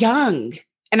not young.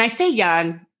 And I say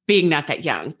young, being not that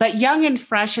young, but young and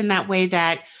fresh in that way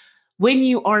that when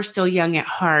you are still young at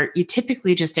heart, you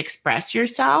typically just express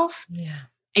yourself Yeah.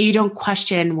 and you don't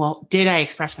question, well, did I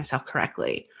express myself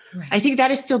correctly? Right. I think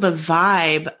that is still the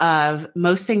vibe of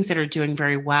most things that are doing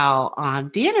very well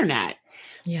on the internet.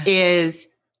 Yes.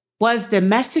 Was the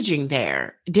messaging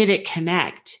there? Did it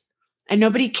connect? And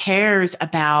nobody cares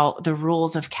about the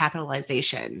rules of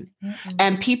capitalization. Mm-mm.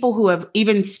 And people who have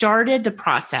even started the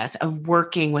process of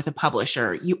working with a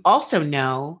publisher, you also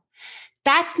know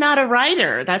that's not a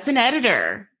writer, that's an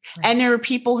editor. Right. And there are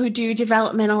people who do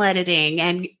developmental editing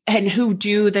and who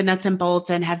do the nuts and bolts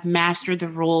and have mastered the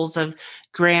rules of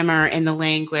grammar in the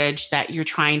language that you're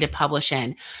trying to publish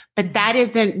in. But Mhm. that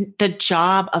isn't the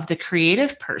job of the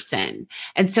creative person.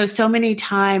 And so many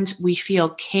times we feel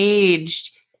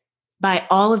caged by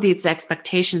all of these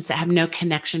expectations that have no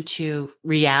connection to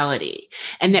reality.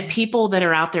 And that people that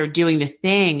are out there doing the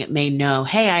thing may know,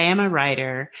 hey, I am a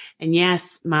writer. And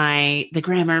yes, the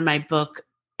grammar in my book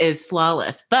is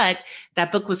flawless, but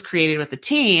that book was created with a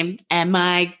team and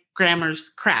my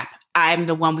grammar's crap. I'm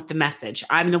the one with the message.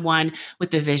 I'm the one with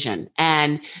the vision.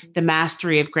 And the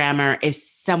mastery of grammar is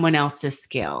someone else's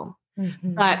skill.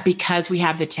 Mhm. But because we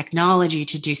have the technology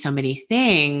to do so many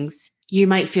things, you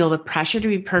might feel the pressure to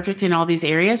be perfect in all these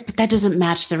areas, but that doesn't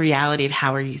match the reality of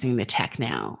how we're using the tech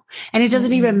now. And it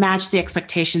doesn't even match the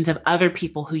expectations of other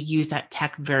people who use that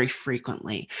tech very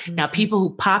frequently. Now, Mhm. people who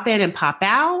pop in and pop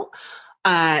out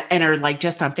and are like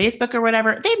just on Facebook or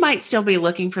whatever, they might still be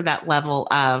looking for that level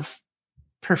of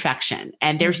perfection.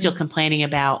 And they're still Mhm. complaining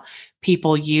about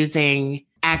people using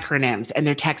acronyms in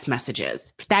their text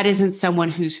messages. That isn't someone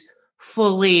who's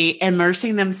fully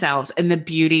immersing themselves in the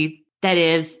beauty that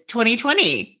is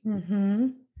 2020. Mm-hmm.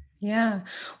 Yeah.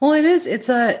 Well, it is. It's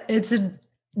a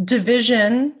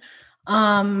division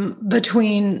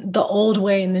between the old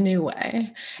way and the new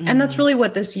way. And that's really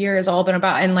what this year has all been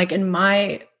about. And like in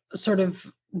my sort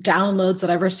of downloads that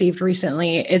I've received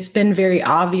recently, it's been very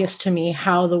obvious to me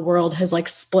how the world has like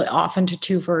split off into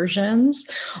two versions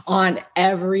on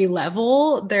every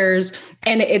level.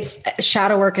 And it's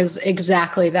shadow work is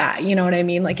exactly that. You know what I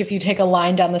mean? Like if you take a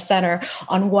line down the center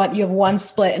on what you have one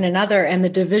split and another, and the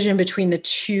division between the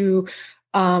two,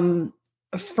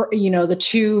 the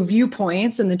two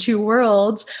viewpoints and the two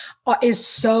worlds is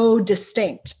so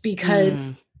distinct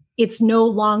because it's no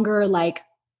longer like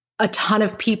a ton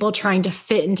of people trying to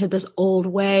fit into this old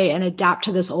way and adapt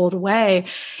to this old way.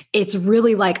 It's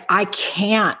really like, I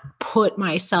can't put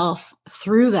myself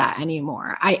through that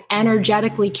anymore. I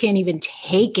energetically can't even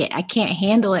take it. I can't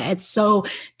handle it. It's so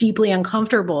deeply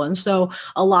uncomfortable. And so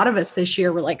a lot of us this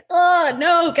year were like, oh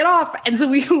no, get off. And so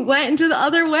we went into the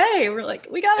other way. We're like,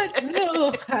 we got it.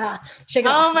 No. Shake it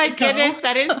off. Oh my goodness,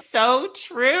 that is so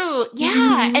true.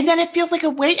 Yeah. And then it feels like a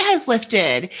weight has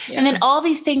lifted. Yeah. And then all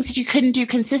these things that you couldn't do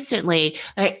consistently.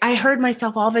 I heard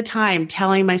myself all the time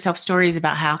telling myself stories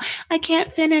about how I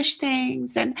can't finish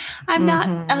things and I'm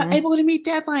not able to meet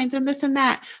deadlines and this and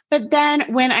that. But then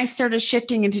when I started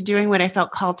shifting into doing what I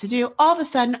felt called to do, all of a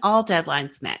sudden, all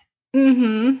deadlines met.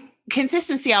 Mm-hmm.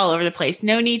 Consistency all over the place.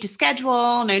 No need to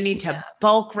schedule, no need to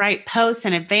bulk write posts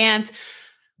in advance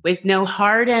with no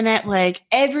heart in it. Like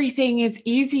everything is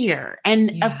easier.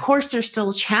 And of course, there's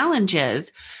still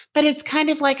challenges, but it's kind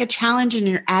of like a challenge in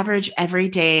your average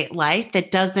everyday life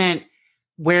that doesn't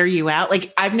wear you out.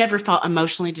 Like I've never felt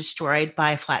emotionally destroyed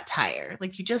by a flat tire.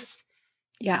 Like you just,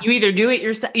 you either do it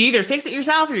yourself, you either fix it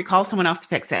yourself or you call someone else to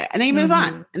fix it and then you move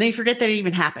on and then you forget that it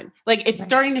even happened. Like it's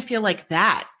starting to feel like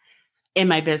that. in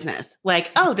my business.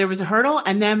 Like, oh, there was a hurdle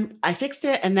and then I fixed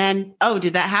it. And then, oh,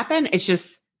 did that happen? It's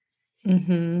just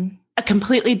a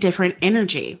completely different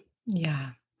energy. Yeah.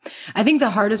 I think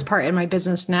the hardest part in my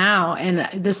business now, and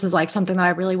this is like something that I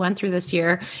really went through this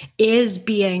year, is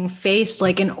being faced,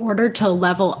 like, in order to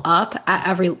level up at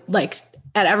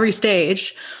every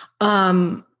stage.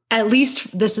 At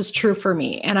least this is true for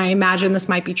me. And I imagine this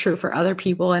might be true for other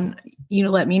people, and,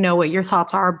 let me know what your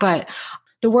thoughts are, but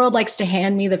the world likes to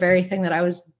hand me the very thing that I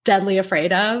was deadly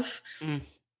afraid of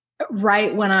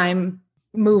right when I'm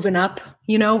moving up,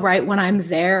 right when I'm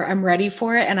there, I'm ready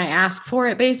for it. And I ask for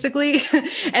it basically.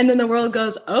 And then the world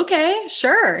goes, okay,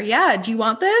 sure. Yeah. Do you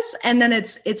want this? And then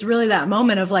it's really that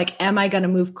moment of like, am I going to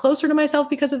move closer to myself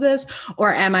because of this?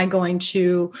 Or am I going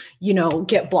to,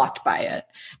 get blocked by it?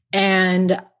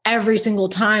 And every single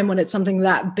time when it's something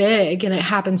that big, and it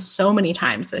happens so many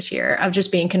times this year, of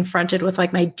just being confronted with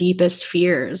like my deepest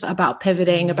fears about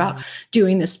pivoting, about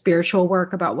doing this spiritual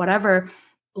work, about whatever,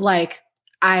 like,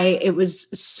 it was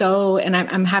so, and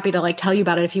I'm happy to like tell you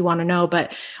about it if you want to know,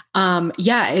 but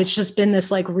it's just been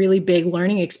this like really big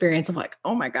learning experience of like,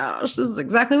 oh my gosh, this is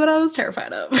exactly what I was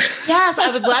terrified of. Yes,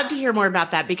 I would love to hear more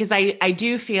about that, because I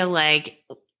do feel like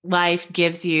life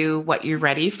gives you what you're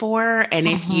ready for. And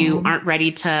if you aren't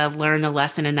ready to learn the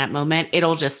lesson in that moment,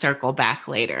 it'll just circle back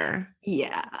later.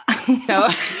 Yeah. So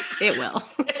it will.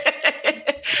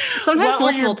 Sometimes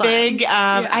what were your times. big,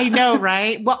 I know,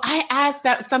 right? Well, I asked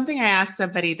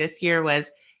somebody this year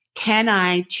was, can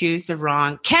I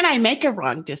make a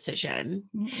wrong decision?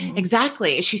 Mm-hmm.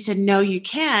 Exactly. She said, no, you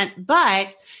can't, but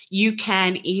you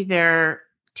can either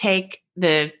take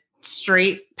the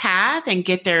straight path and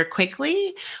get there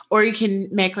quickly, or you can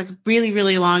make like really,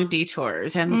 really long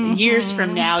detours, and years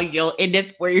from now you'll end up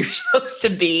where you're supposed to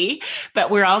be,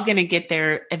 but we're all going to get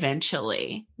there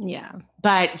eventually. Yeah.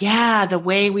 But yeah, the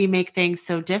way we make things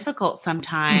so difficult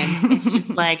sometimes, it's just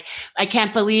like, I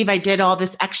can't believe I did all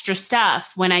this extra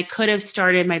stuff when I could have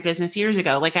started my business years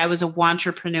ago. Like, I was a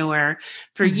wantrepreneur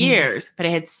for years, but I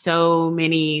had so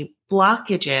many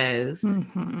blockages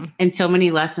and so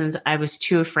many lessons I was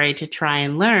too afraid to try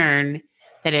and learn,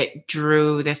 that it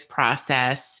drew this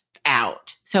process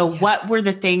out. So what were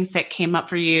the things that came up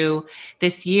for you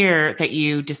this year that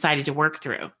you decided to work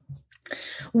through?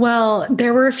 Well,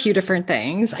 there were a few different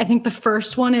things. I think the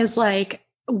first one is like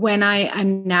when I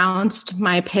announced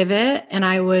my pivot and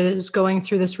I was going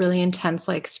through this really intense,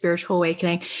 like, spiritual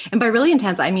awakening. And by really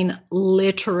intense, I mean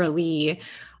literally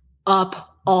up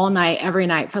all night, every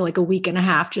night for like a week and a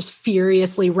half, just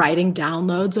furiously writing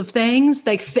downloads of things,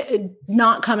 like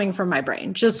not coming from my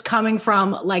brain, just coming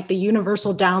from like the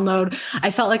universal download.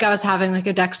 I felt like I was having like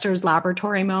a Dexter's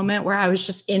Laboratory moment where I was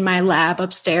just in my lab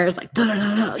upstairs, like, It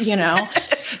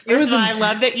was. I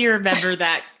love that you remember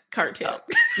that cartoon.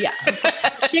 Yeah.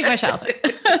 Shape my childhood.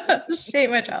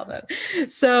 Shape my childhood.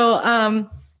 So,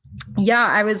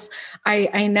 I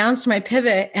announced my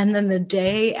pivot, and then the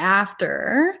day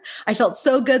after, I felt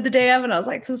so good the day of, and I was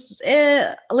like, this is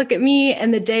it. Look at me.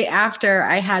 And the day after,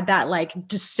 I had that like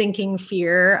sinking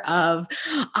fear of,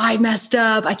 I messed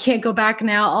up. I can't go back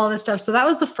now, all this stuff. So that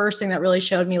was the first thing that really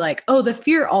showed me like, oh, the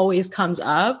fear always comes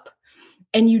up,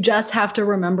 and you just have to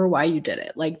remember why you did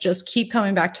it. Like, just keep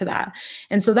coming back to that.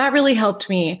 And so that really helped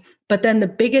me. But then the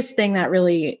biggest thing that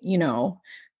really,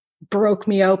 broke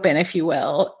me open, if you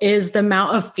will, is the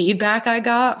amount of feedback I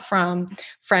got from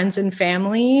friends and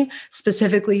family,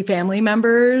 specifically family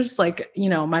members, like,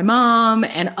 my mom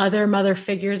and other mother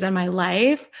figures in my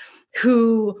life,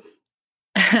 who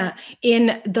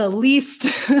in the least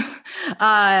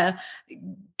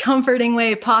comforting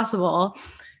way possible,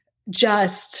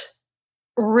 just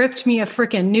ripped me a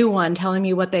freaking new one, telling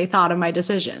me what they thought of my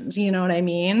decisions. You know what I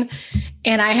mean?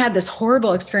 And I had this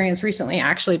horrible experience recently,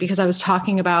 actually, because I was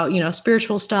talking about,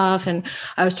 spiritual stuff. And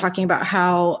I was talking about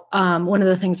how one of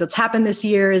the things that's happened this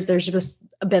year is there's just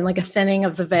been like a thinning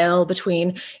of the veil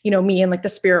between, me and like the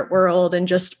spirit world, and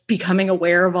just becoming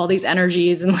aware of all these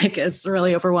energies. And like, it's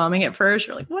really overwhelming at first.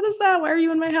 You're like, what is that? Why are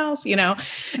you in my house?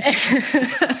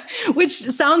 Which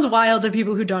sounds wild to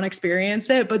people who don't experience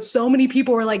it. But so many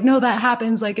people were like, no, that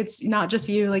happens. Like, it's not just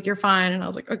you, like, you're fine. And I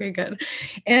was like, okay, good.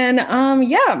 And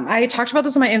I talked about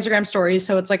this in my Instagram stories.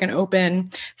 So it's like an open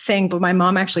thing, but my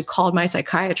mom actually called my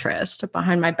psychiatrist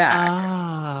behind my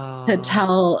back to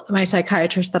tell my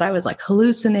psychiatrist that I was like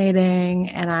hallucinating,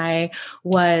 and I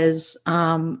was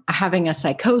having a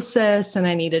psychosis, and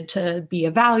I needed to be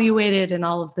evaluated and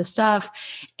all of this stuff.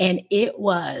 And it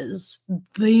was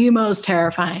the most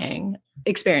terrifying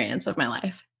experience of my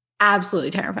life.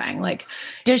 Absolutely terrifying. Like,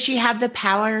 does she have the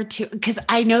power to, because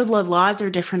I know the laws are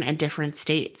different in different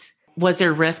states. Was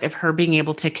there risk of her being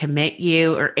able to commit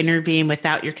you or intervene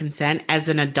without your consent as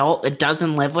an adult that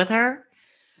doesn't live with her?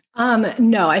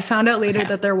 No, I found out later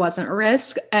that there wasn't a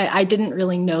risk. I didn't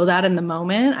really know that in the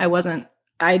moment. I wasn't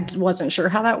sure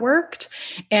how that worked.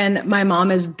 And my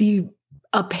mom is the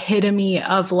epitome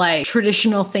of like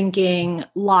traditional thinking,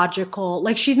 logical.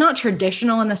 Like she's not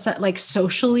traditional in the sense, like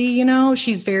socially,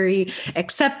 she's very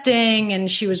accepting, and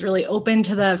she was really open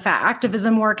to the fat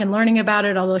activism work and learning about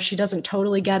it, although she doesn't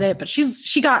totally get it, but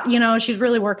she's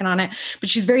really working on it. But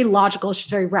she's very logical. She's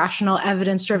very rational,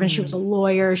 evidence driven. She was a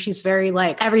lawyer. She's very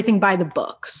like everything by the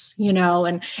books,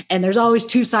 and there's always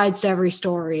two sides to every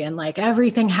story, and like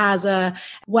everything has a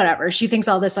whatever. She thinks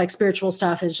all this like spiritual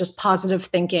stuff is just positive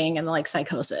thinking and like psychosis.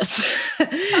 And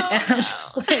I'm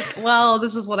just like, well,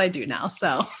 this is what I do now.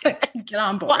 So get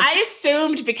on board. Well, I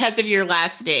assumed because of your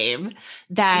last name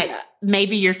that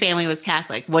maybe your family was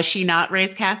Catholic. Was she not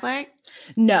raised Catholic?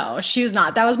 No, she was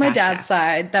not. That was my dad's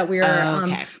side that we were,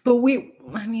 okay. But we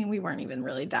weren't even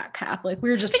really that Catholic. We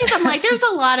were just, because I'm like, there's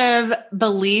a lot of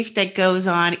belief that goes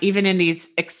on even in these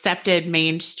accepted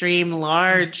mainstream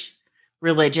large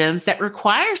religions that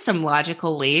require some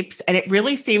logical leaps. And it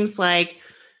really seems like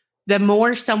the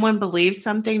more someone believes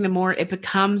something, the more it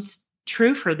becomes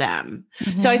true for them.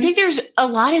 Mm-hmm. So I think there's a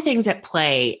lot of things at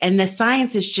play, and the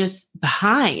science is just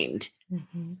behind.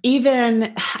 Mm-hmm. Even,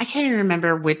 I can't even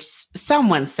remember which,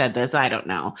 someone said this, I don't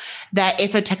know, that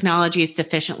if a technology is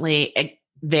sufficiently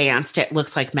advanced, it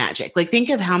looks like magic. Like think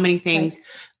of how many things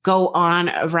go on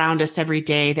around us every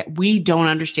day that we don't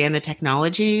understand the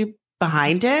technology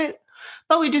behind it,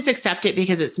 but we just accept it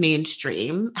because it's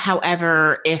mainstream.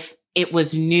 However, if it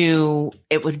was new,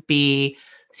 it would be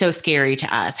so scary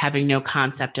to us, having no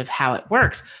concept of how it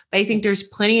works. But I think there's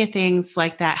plenty of things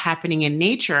like that happening in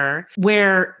nature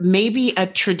where maybe a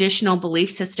traditional belief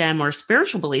system or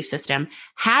spiritual belief system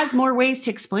has more ways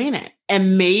to explain it.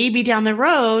 And maybe down the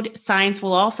road, science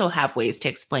will also have ways to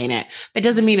explain it. But it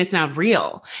doesn't mean it's not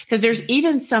real, because there's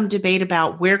even some debate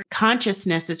about where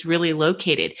consciousness is really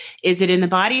located. Is it in the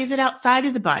body? Is it outside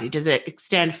of the body? Does it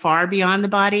extend far beyond the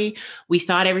body? We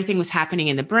thought everything was happening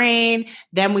in the brain.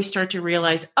 Then we start to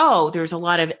realize, oh, there's a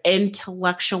lot of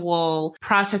intellectual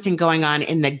processing going on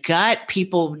in the gut.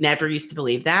 People never used to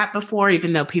believe that before,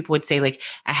 even though people would say, like,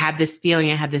 I have this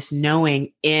feeling, I have this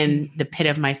knowing in the pit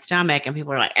of my stomach. And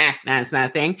people are like, that's not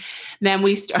a thing. Then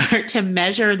we start to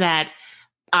measure that.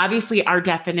 Obviously, our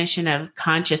definition of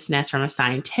consciousness from a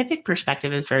scientific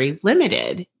perspective is very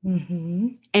limited. Mm-hmm.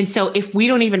 And so if we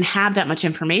don't even have that much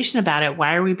information about it,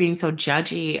 why are we being so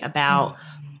judgy about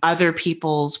other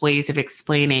people's ways of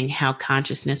explaining how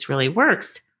consciousness really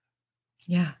works?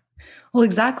 Yeah. Well,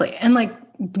 exactly. And like,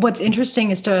 what's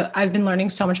interesting is I've been learning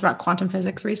so much about quantum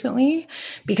physics recently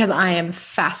because I am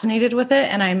fascinated with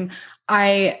it. And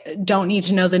I don't need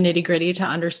to know the nitty gritty to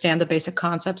understand the basic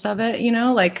concepts of it.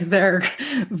 Like there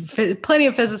are plenty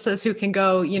of physicists who can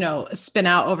go, spin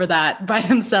out over that by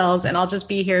themselves, and I'll just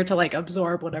be here to like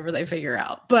absorb whatever they figure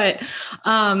out. But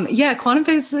quantum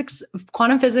physics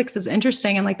is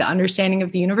interesting. And like the understanding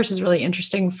of the universe is really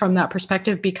interesting from that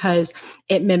perspective, because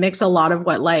it mimics a lot of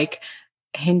what like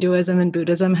Hinduism and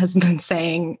Buddhism has been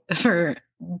saying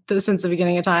since the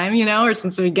beginning of time, or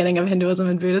since the beginning of Hinduism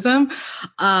and Buddhism.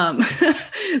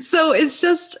 So it's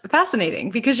just fascinating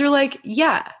because you're like,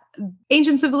 yeah,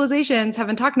 ancient civilizations have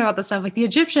been talking about this stuff. Like the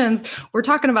Egyptians were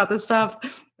talking about this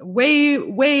stuff way,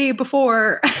 way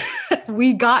before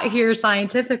we got here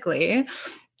scientifically.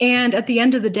 And at the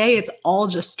end of the day, it's all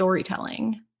just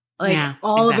storytelling. Like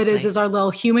all of it is our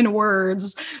little human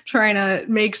words trying to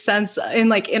make sense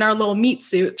in our little meat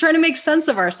suit, trying to make sense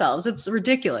of ourselves. It's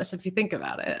ridiculous if you think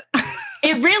about it.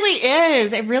 It really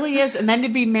is. It really is. And then to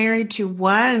be married to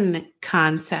one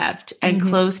concept and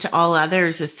close to all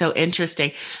others is so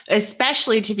interesting,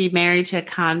 especially to be married to a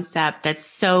concept that's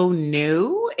so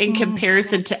new in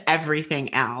comparison to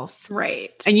everything else.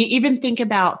 Right. And you even think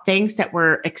about things that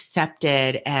were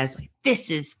accepted as like,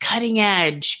 this is cutting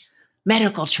edge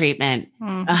medical treatment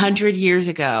 100 years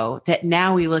ago, that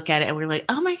now we look at it and we're like,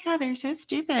 oh my God, they're so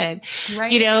stupid.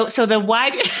 Right. So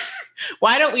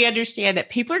why don't we understand that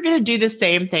people are going to do the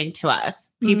same thing to us?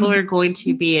 People are going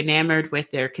to be enamored with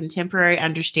their contemporary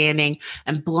understanding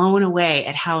and blown away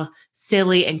at how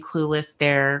silly and clueless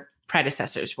their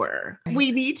predecessors were.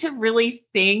 We need to really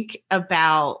think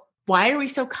about, why are we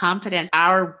so confident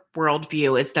our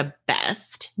worldview is the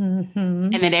best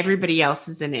and that everybody else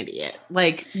is an idiot?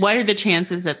 Like, what are the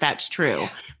chances that that's true?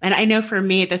 And I know for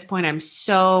me at this point, I'm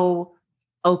so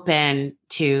open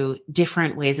to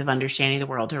different ways of understanding the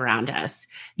world around us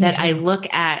that I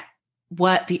look at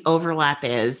what the overlap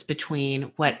is between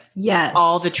what Yes.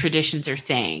 all the traditions are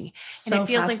saying. So and it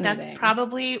feels like that's fascinating.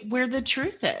 probably where the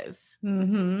truth is.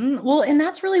 Well, and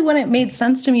that's really when it made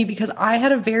sense to me, because I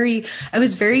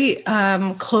was very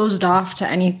closed off to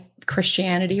any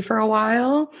Christianity for a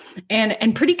while,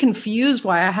 and pretty confused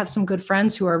why I have some good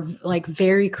friends who are like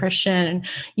very Christian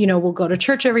and, will go to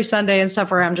church every Sunday and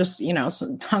stuff, where I'm just,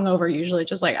 hungover, usually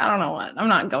just like, I don't know what, I'm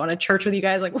not going to church with you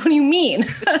guys. Like, what do you mean?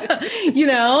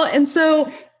 And so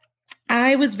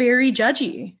I was very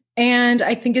judgy. And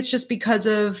I think it's just because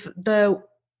of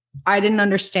I didn't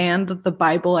understand the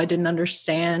Bible. I didn't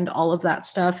understand all of that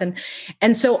stuff.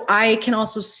 And so I can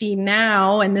also see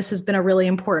now, and this has been a really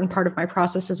important part of my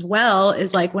process as well,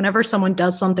 is like whenever someone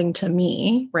does something to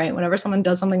me, right? Whenever someone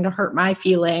does something to hurt my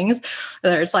feelings,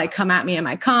 whether it's like come at me in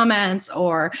my comments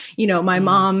or, my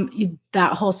mom,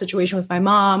 that whole situation with my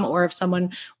mom, or if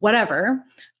someone, whatever,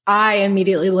 I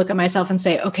immediately look at myself and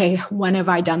say, okay, when have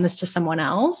I done this to someone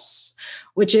else?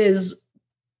 Which is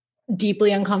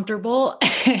deeply uncomfortable.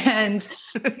 And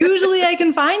usually I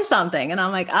can find something and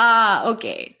I'm like,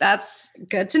 okay, that's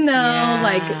good to know. Yeah.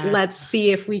 Like, let's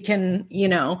see if we can,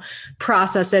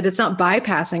 process it. It's not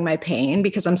bypassing my pain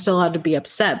because I'm still allowed to be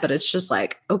upset, but it's just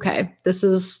like, okay, this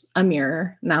is a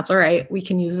mirror and that's all right. We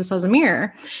can use this as a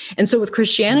mirror. And so with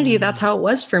Christianity, that's how it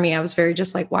was for me. I was very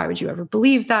just like, why would you ever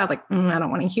believe that? Like, I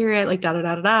don't want to hear it. Like, da, da,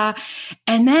 da, da, da.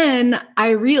 And then I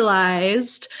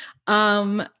realized,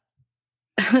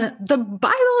 the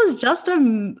Bible is just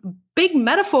a big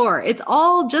metaphor. It's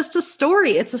all just a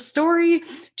story. It's a story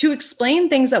to explain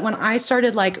things that when I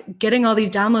started like getting all these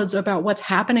downloads about what's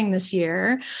happening this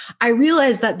year, I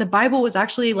realized that the Bible was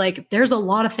actually like, there's a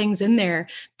lot of things in there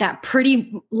that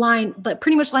pretty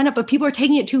much line up, but people are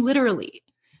taking it too literally.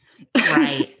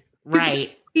 Right.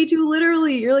 Right. Too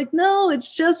literally. You're like, no,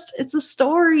 it's a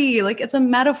story. Like it's a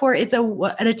metaphor. It's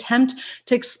an attempt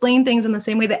to explain things in the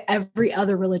same way that every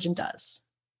other religion does.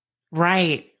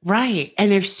 Right. Right. And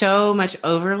there's so much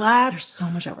overlap. There's so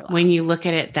much overlap when you look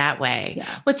at it that way.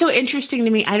 Yeah. What's so interesting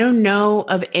to me, I don't know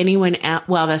of anyone else.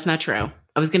 Well, that's not true.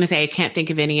 I was going to say, I can't think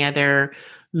of any other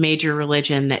major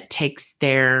religion that takes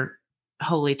their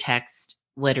holy text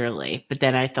literally, but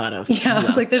then I thought of, I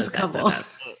was like, there's a couple.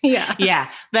 Yeah. Yeah.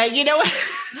 But you know what?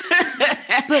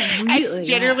 Really, it's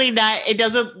generally not, it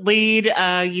doesn't lead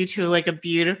you to like a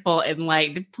beautiful,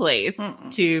 enlightened place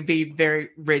to be very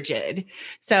rigid.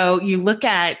 So you look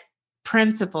at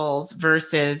principles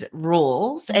versus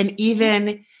rules. And even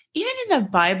in the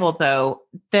Bible, though,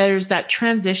 there's that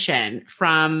transition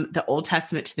from the Old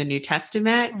Testament to the New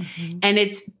Testament. And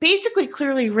it's basically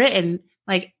clearly written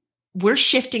like, we're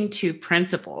shifting to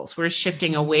principles. We're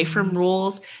shifting away from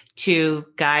rules to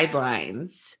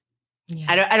guidelines.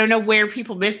 Yeah. I don't know where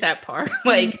people miss that part.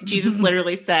 Like Jesus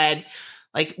literally said,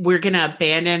 like, we're going to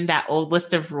abandon that old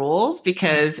list of rules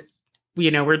because,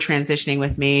 we're transitioning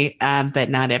with me. But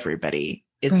not everybody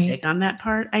is big on that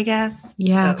part, I guess.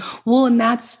 Yeah. So. Well, and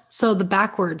that's so the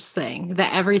backwards thing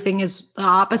that everything is the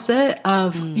opposite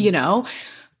of,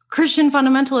 Christian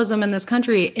fundamentalism in this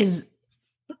country is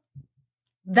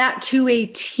that to a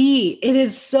T. It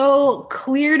is so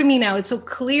clear to me now. It's so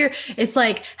clear. It's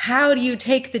like, how do you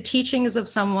take the teachings of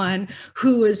someone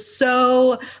who is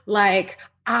so like,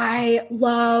 I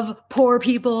love poor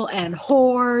people and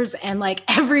whores and like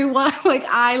everyone, like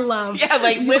I love. Yeah,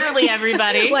 like literally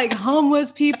everybody. Like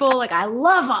homeless people, like I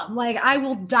love them. Like I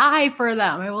will die for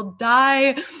them. I will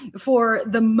die for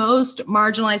the most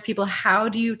marginalized people. How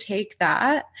do you take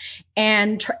that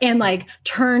and like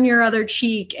turn your other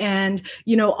cheek and,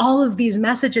 all of these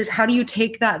messages? How do you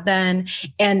take that then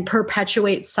and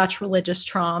perpetuate such religious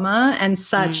trauma and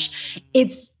such,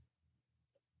 it's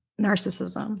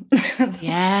narcissism.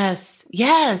 Yes.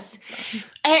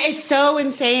 It's so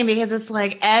insane because it's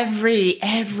like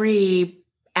every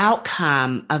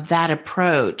outcome of that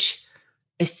approach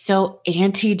is so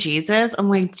anti-Jesus. I'm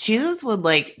like, Jesus would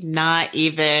like not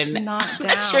even, I'm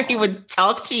not sure he would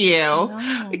talk to you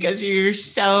because you're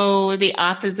so the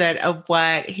opposite of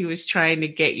what he was trying to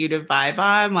get you to vibe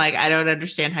on. Like, I don't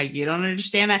understand how you don't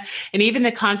understand that. And even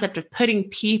the concept of putting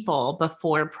people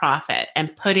before profit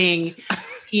and putting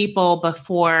people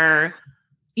before,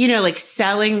 like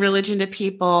selling religion to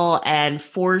people and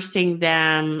forcing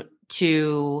them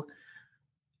to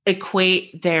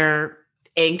equate their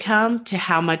income to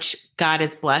how much God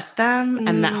has blessed them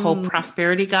and that whole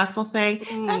prosperity gospel thing.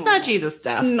 That's not Jesus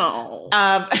stuff. No.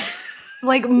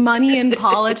 Like money and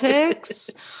politics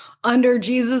under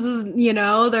Jesus's,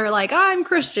 they're like, I'm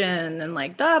Christian and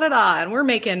like, da, da, da. And we're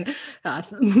making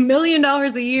 $1 million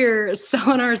a year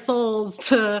selling our souls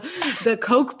to the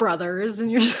Koch brothers.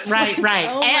 And you're just right. like, Right.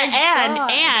 oh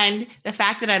And the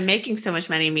fact that I'm making so much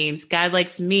money means God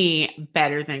likes me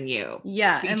better than you.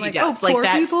 Yeah. And like, dubs. poor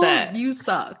people, you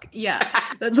suck. Yeah.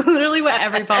 That's literally what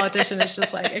every politician is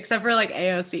just like, except for like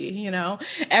AOC,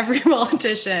 every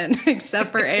politician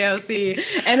except for AOC.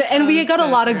 And we got a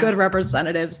lot of good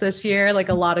representatives this year. Like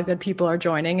a lot of good people are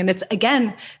joining. And it's,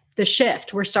 again, the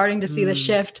shift. We're starting to see the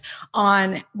shift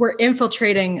we're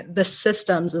infiltrating the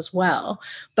systems as well.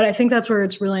 But I think that's where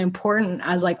it's really important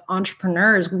as like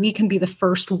entrepreneurs, we can be the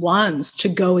first ones to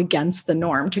go against the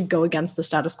norm, to go against the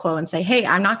status quo and say, hey,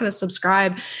 I'm not going to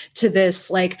subscribe to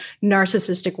this like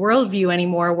narcissistic worldview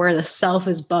anymore where the self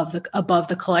is above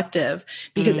the collective,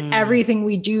 because everything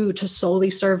we do to solely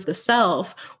serve the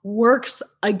self works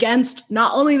against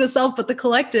not only the self, but the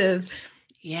collective.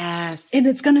 Yes. And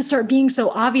it's going to start being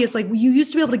so obvious. Like you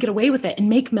used to be able to get away with it and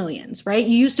make millions, right?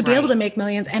 You used to be able to make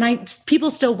millions, and people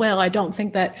still will. I don't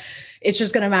think that it's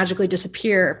just going to magically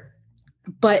disappear,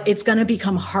 but it's going to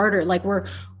become harder. Like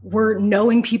we're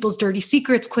knowing people's dirty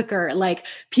secrets quicker. Like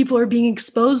people are being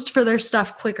exposed for their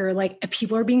stuff quicker. Like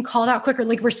people are being called out quicker.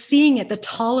 Like we're seeing it. The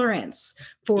tolerance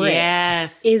for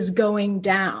it is going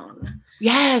down.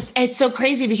 Yes. It's so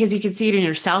crazy because you can see it in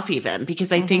yourself even,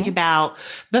 because I think about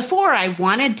before I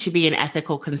wanted to be an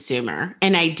ethical consumer,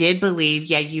 and I did believe,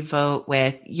 you vote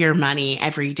with your money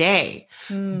every day,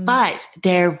 but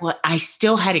I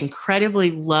still had incredibly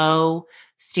low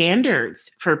standards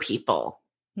for people.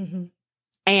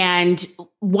 And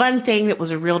one thing that was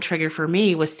a real trigger for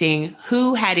me was seeing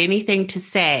who had anything to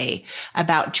say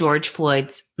about George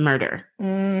Floyd's murder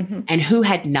and who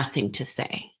had nothing to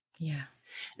say. Yeah.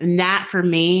 And that for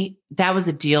me, that was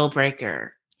a deal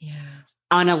breaker. Yeah.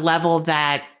 On a level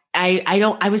that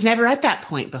I was never at that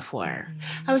point before.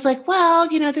 I was like, well,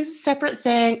 this is a separate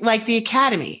thing. Like the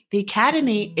Academy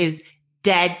is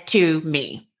dead to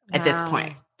me at this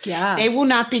point. Yeah. They will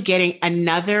not be getting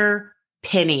another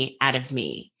penny out of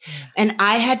me. And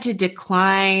I had to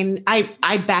decline.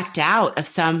 I backed out of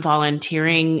some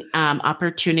volunteering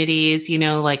opportunities,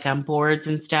 like on boards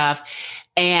and stuff,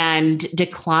 and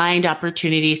declined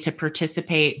opportunities to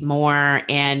participate more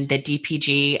in the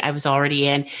DPG I was already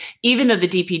in, even though the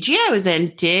DPG I was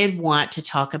in did want to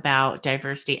talk about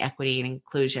diversity, equity, and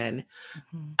inclusion.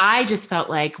 I just felt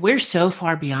like we're so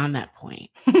far beyond that point.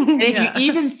 And if you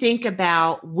even think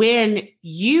about when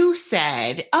you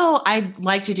said, oh, I'd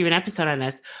like to do an episode on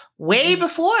this, way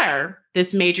before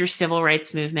this major civil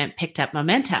rights movement picked up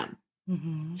momentum.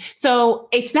 So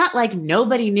it's not like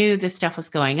nobody knew this stuff was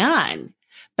going on.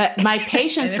 But my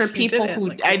patience for people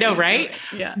who, I know, right?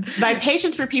 Yeah. My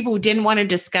patience for people who didn't want to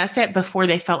discuss it before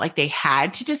they felt like they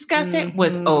had to discuss it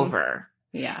was over.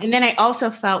 Yeah. And then I also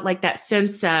felt like that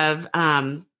sense of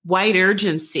white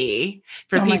urgency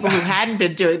for people who hadn't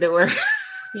been doing the work.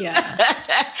 Yeah.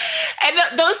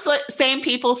 And those same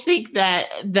people think that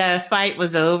the fight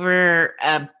was over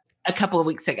a couple of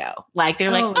weeks ago. Like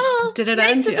they're like, oh, did it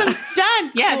end? Racism's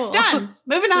done. Yeah, cool. It's done.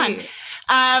 Moving on.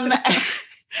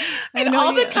 And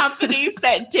all the companies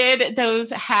that did those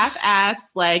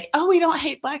half-ass, like, oh, we don't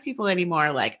hate Black people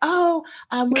anymore. Like, oh,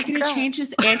 we're going to change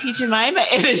this Auntie Jemima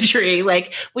imagery.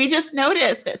 Like, we just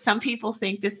noticed that some people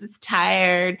think this is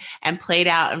tired and played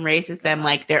out and racism.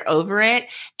 Like, they're over it.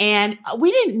 And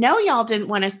we didn't know y'all didn't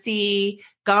want to see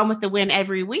Gone with the Wind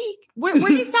every week. We're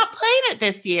going to stop playing it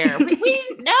this year. We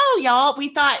didn't know, y'all. We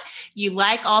thought you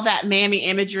like all that mammy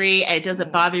imagery and it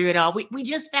doesn't bother you at all. We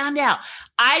just found out.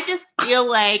 I just feel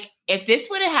like if this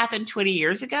would have happened 20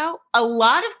 years ago, a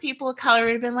lot of people of color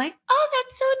would have been like, oh,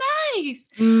 that's so nice.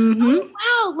 Oh,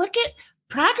 wow, look at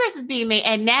progress is being made.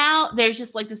 And now there's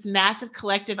just like this massive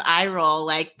collective eye roll,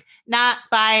 like, not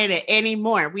buying it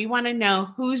anymore. We want to know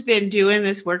who's been doing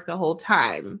this work the whole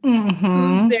time,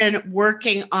 who's been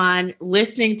working on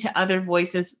listening to other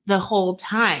voices the whole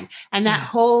time. And that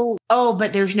whole, oh,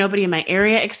 but there's nobody in my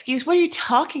area excuse. What are you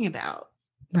talking about?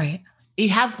 Right. You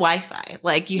have Wi-Fi.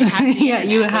 Like you have,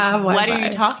 you have like, Wi-Fi. What are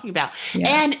you talking about?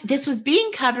 Yeah. And this was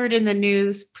being covered in the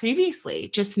news previously,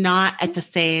 just not at the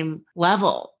same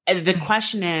level. And the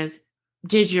question is,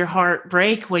 did your heart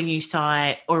break when you saw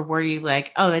it, or were you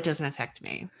like, oh, that doesn't affect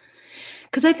me?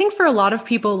 Because I think for a lot of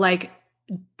people, like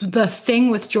the thing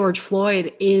with George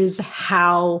Floyd is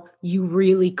how you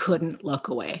really couldn't look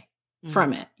away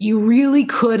from it. You really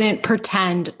couldn't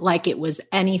pretend like it was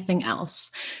anything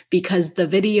else because the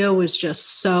video was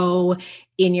just so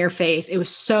in your face.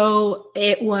 It's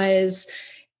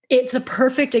a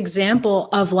perfect example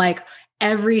of like,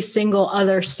 every single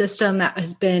other system that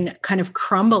has been kind of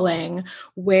crumbling,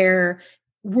 where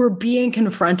we're being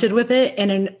confronted with it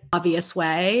in an obvious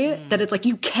way that it's like,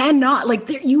 you cannot, like,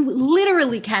 you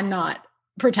literally cannot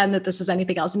pretend that this is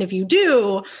anything else. And if you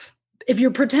do, if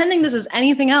you're pretending this is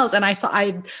anything else, and I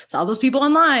saw those people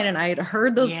online and I had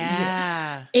heard those,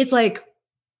 it's like,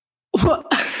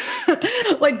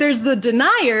 like there's the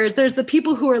deniers, there's the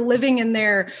people who are living in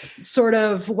their sort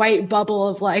of white bubble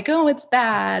of like, oh, it's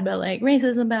bad, but like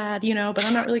racism bad, you know, but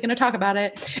I'm not really going to talk about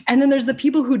it. And then there's the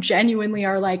people who genuinely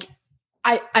are like,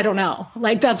 I don't know.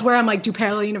 Like, that's where I'm like, do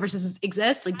parallel universes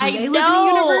exist? Like, do they live in a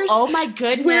universe? Oh my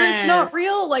goodness. Where it's not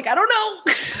real? Like, I don't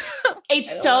know.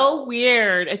 It's so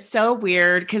weird. It's so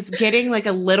weird because getting like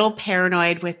a little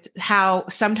paranoid with how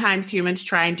sometimes humans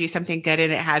try and do something good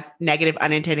and it has negative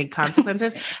unintended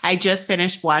consequences. I just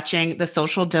finished watching The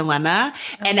Social Dilemma,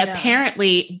 and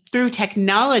apparently through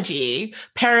technology,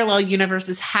 parallel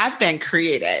universes have been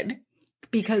created.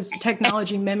 Because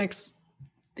technology mimics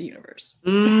the universe.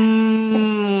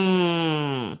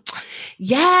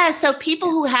 Yeah. So people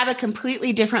who have a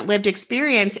completely different lived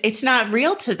experience, it's not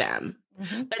real to them.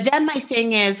 But then my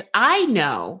thing is, I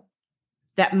know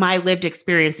that my lived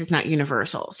experience is not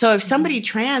universal. So if somebody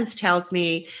trans tells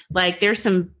me like there's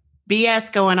some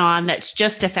BS going on that's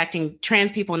just affecting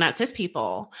trans people, not cis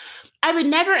people, I would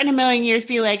never in a million years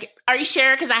be like, are you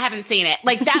sure? Because I haven't seen it.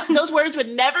 Like that, those words would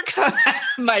never come out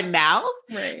of my mouth.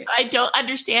 Right. So I don't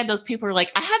understand those people who are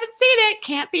like, I haven't seen it.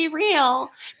 Can't be real.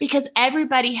 Because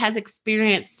everybody has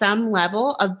experienced some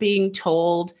level of being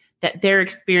told that their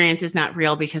experience is not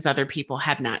real because other people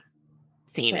have not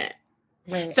seen it.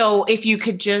 Right. So if you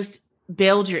could just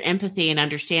build your empathy and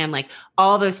understand like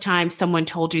all those times someone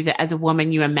told you that as a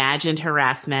woman, you imagined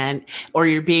harassment or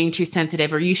you're being too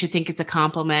sensitive or you should think it's a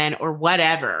compliment or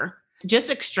whatever, just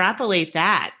extrapolate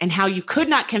that and how you could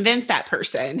not convince that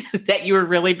person that you were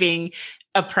really being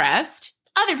oppressed.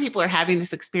 Other people are having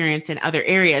this experience in other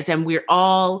areas, and we're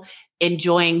all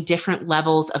enjoying different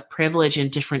levels of privilege in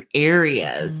different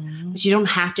areas, but you don't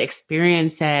have to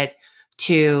experience it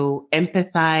to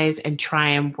empathize and try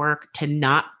and work to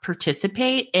not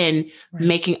participate in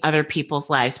making other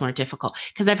people's lives more difficult.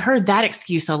 Because I've heard that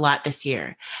excuse a lot this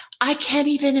year. I can't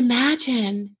even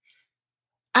imagine.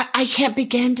 I can't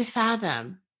begin to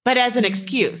fathom, but as an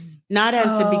excuse, not as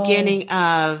the beginning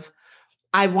of,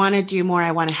 I want to do more.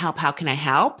 I want to help. How can I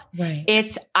help? Right.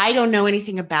 It's, I don't know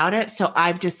anything about it. So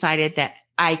I've decided that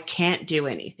I can't do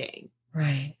anything.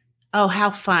 Right. Oh,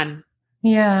 how fun.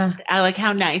 Yeah. I like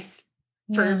how nice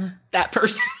for that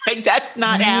person. Like that's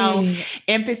not how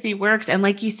empathy works. And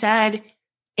like you said,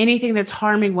 anything that's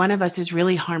harming one of us is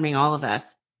really harming all of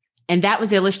us. And that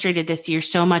was illustrated this year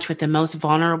so much with the most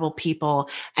vulnerable people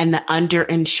and the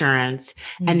underinsurance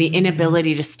and the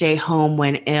inability to stay home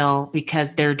when ill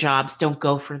because their jobs don't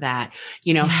go for that.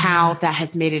 You know, how that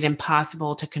has made it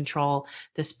impossible to control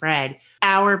the spread.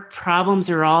 Our problems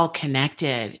are all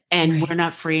connected, and we're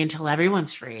not free until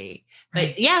everyone's free.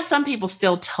 But yeah, some people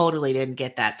still totally didn't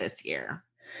get that this year.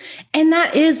 And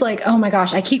that is like, oh my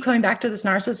gosh, I keep coming back to this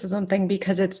narcissism thing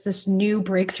because it's this new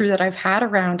breakthrough that I've had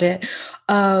around it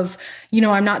of, you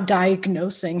know, I'm not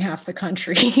diagnosing half the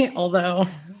country, although.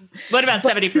 What about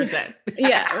 70%?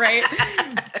 Yeah, right.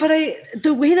 But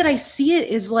the way that I see it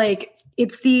is like,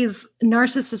 it's these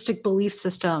narcissistic belief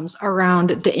systems around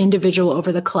the individual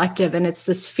over the collective. And it's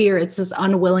this fear, it's this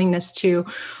unwillingness to,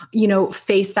 you know,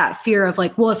 face that fear of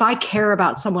like, well, if I care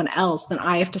about someone else, then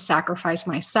I have to sacrifice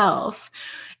myself.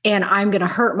 And I'm going to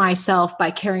hurt myself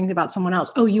by caring about someone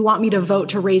else. Oh, you want me to vote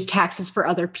to raise taxes for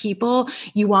other people?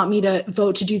 You want me to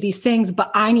vote to do these things,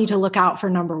 but I need to look out for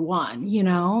number one, you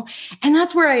know? And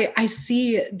that's where I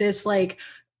see this, like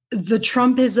the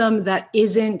Trumpism that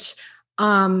isn't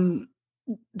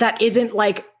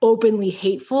like openly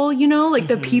hateful, you know, like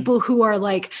the people who are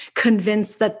like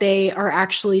convinced that they are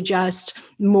actually just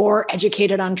more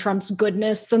educated on Trump's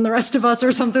goodness than the rest of us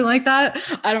or something like that.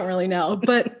 I don't really know,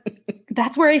 but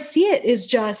that's where I see it is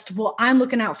just, well, I'm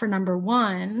looking out for number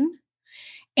one.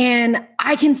 And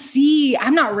I can see,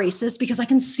 I'm not racist because I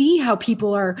can see how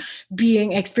people are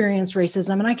being experienced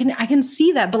racism. And I can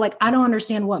see that, but like, I don't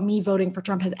understand what me voting for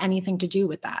Trump has anything to do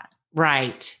with that.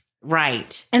 Right.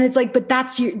 Right. And it's like, but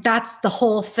that's the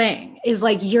whole thing is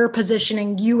like, you're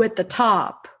positioning you at the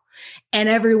top and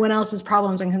everyone else's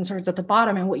problems and concerns at the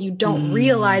bottom. And what you don't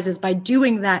realize is by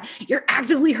doing that, you're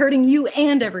actively hurting you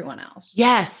and everyone else.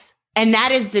 Yes. And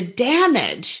that is the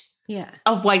damage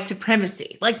of white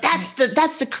supremacy. Like that's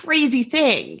the crazy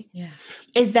thing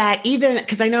is that even,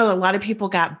 because I know a lot of people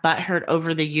got butthurt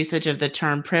over the usage of the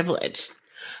term privilege,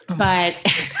 but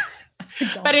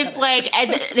But it's like,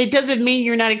 it doesn't mean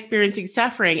you're not experiencing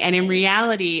suffering. And in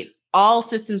reality, all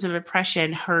systems of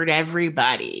oppression hurt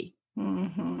everybody.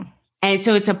 Mm-hmm. And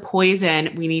so it's a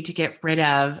poison we need to get rid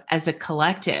of as a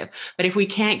collective. But if we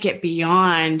can't get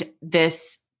beyond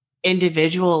this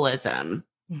individualism,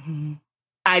 mm-hmm.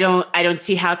 I don't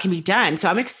see how it can be done. So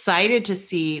I'm excited to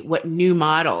see what new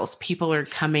models people are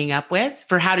coming up with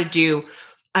for how to do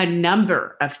a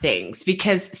number of things.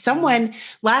 Because someone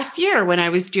last year, when I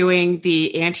was doing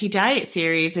the anti-diet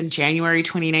series in January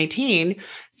 2019,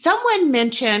 someone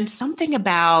mentioned something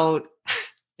about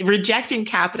rejecting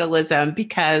capitalism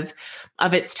because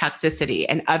of its toxicity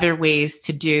and other ways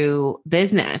to do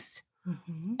business.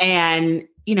 Mm-hmm. And,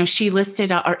 she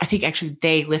listed, or I think actually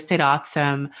they listed off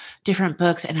some different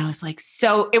books. And I was like,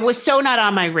 it was so not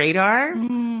on my radar.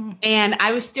 Mm. And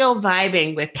I was still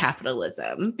vibing with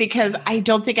capitalism because I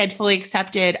don't think I'd fully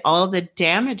accepted all the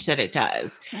damage that it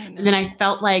does. And then I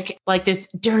felt like this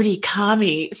dirty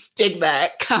commie stigma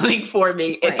coming for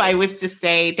me if I was to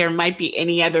say there might be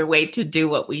any other way to do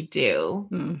what we do.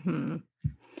 Mm-hmm.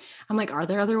 I'm like, are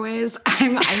there other ways?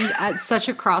 I'm at such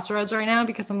a crossroads right now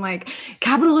because I'm like,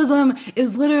 capitalism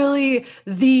is literally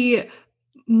the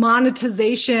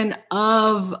monetization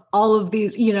of all of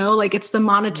these, it's the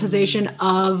monetization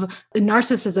of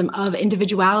narcissism, of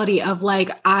individuality, of like,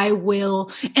 and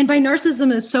by narcissism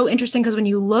is so interesting because when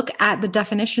you look at the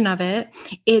definition of it,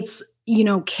 it's,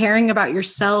 caring about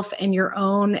yourself and your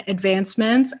own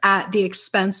advancements at the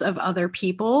expense of other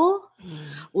people.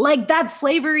 Like that's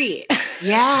slavery.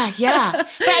 Yeah.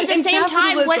 But at the same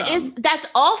time, that's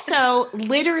also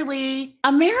literally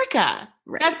America.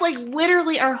 Right. That's like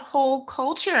literally our whole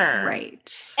culture.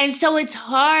 Right. And so it's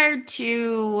hard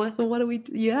to. So what do we?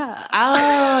 Yeah.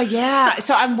 Oh, yeah.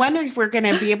 So I'm wondering if we're going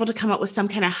to be able to come up with some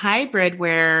kind of hybrid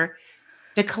where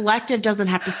the collective doesn't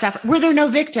have to suffer. Were there no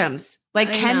victims?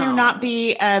 Like, can there not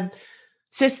be a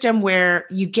system where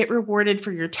you get rewarded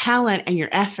for your talent and your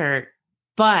effort,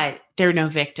 but there are no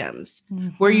victims,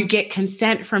 where you get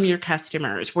consent from your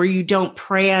customers, where you don't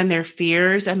prey on their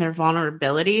fears and their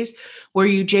vulnerabilities, where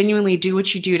you genuinely do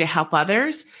what you do to help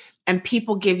others and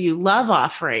people give you love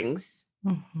offerings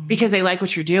because they like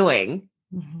what you're doing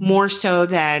more so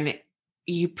than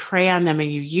you prey on them and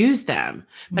you use them.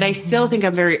 But I still think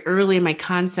I'm very early in my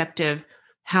concept of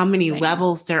how many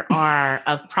levels there are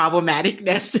of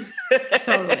problematicness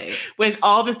with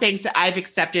all the things that I've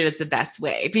accepted as the best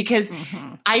way, because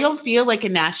I don't feel like a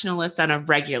nationalist on a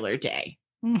regular day.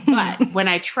 But when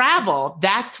I travel,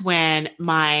 that's when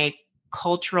my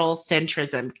cultural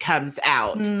centrism comes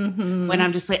out. When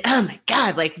I'm just like, oh my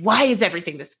God, like, why is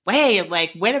everything this way? And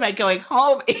like, when am I going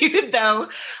home? Even though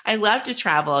I love to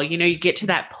travel, you get to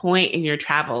that point in your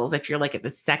travels, if you're like at the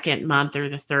second month or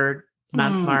the third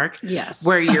month mark, yes,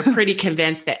 where you're pretty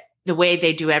convinced that the way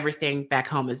they do everything back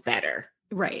home is better.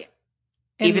 Right.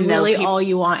 And even really all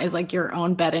you want is like your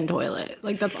own bed and toilet.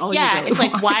 Like that's all you really it's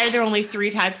want. Like, why are there only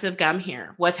 3 types of gum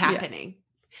here? What's happening?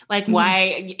 Like,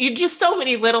 why, just so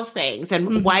many little things.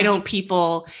 And why don't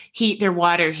people heat their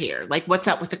water here? Like, what's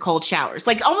up with the cold showers?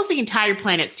 Like, almost the entire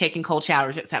planet's taking cold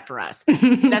showers except for us.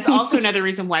 That's also another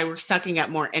reason why we're sucking up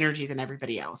more energy than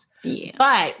everybody else. Yeah.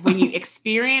 But when you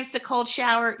experience the cold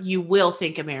shower, you will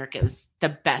think America's the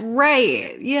best.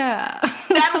 Right. Yeah.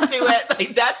 That'll do it.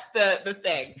 Like, that's the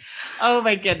thing. Oh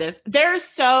my goodness. There's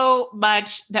so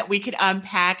much that we could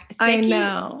unpack. Thank you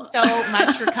so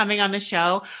much for coming on the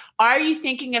show. Are you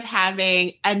thinking of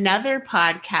having another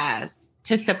podcast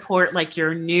to support like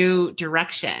your new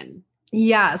direction?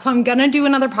 Yeah. So I'm going to do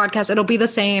another podcast. It'll be the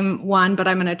same one, but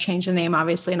I'm going to change the name,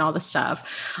 obviously, and all the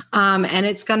stuff. And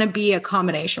it's going to be a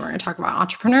combination. We're going to talk about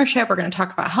entrepreneurship. We're going to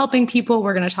talk about helping people.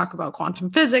 We're going to talk about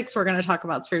quantum physics. We're going to talk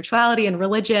about spirituality and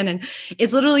religion. And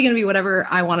it's literally going to be whatever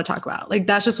I want to talk about. Like,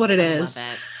 that's just what it is.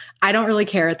 I don't really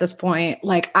care at this point.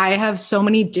 Like, I have so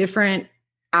many different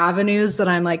avenues that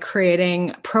I'm like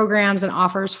creating programs and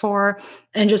offers for,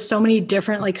 and just so many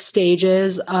different like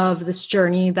stages of this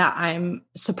journey that I'm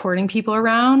supporting people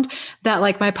around, that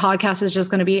like my podcast is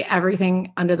just going to be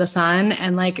everything under the sun,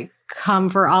 and like come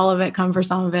for all of it, come for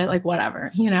some of it, like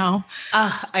whatever, I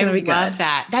love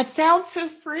that. That sounds so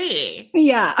free.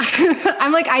 Yeah.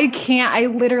 I'm like, I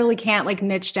literally can't like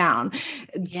niche down.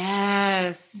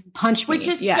 Yes. Punch me. Which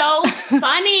is so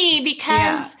funny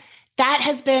because that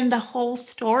has been the whole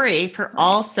story for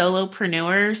all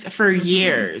solopreneurs for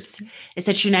years, is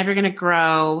that you're never going to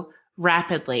grow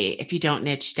rapidly if you don't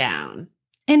niche down.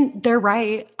 And they're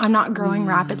right. I'm not growing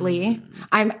rapidly.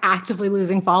 I'm actively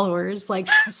losing followers, like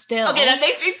still. Okay, that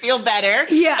makes me feel better.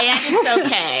 Yeah. And it's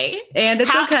okay. And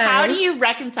it's okay. How do you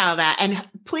reconcile that? And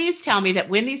please tell me that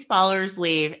when these followers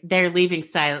leave, they're leaving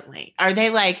silently. Are they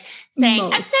like saying,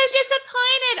 I'm so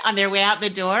disappointed on their way out the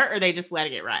door, or are they just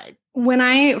letting it ride? When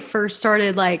I first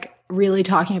started like really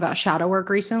talking about shadow work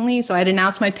recently, so I'd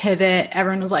announced my pivot.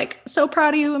 Everyone was like, so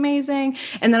proud of you, amazing.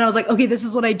 And then I was like, okay, this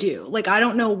is what I do. Like, I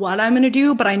don't know what I'm going to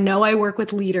do, but I know I work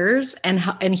with leaders and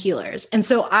healers. And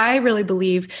so I really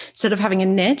believe instead of having a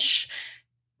niche,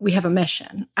 we have a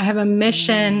mission. I have a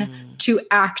mission to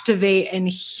activate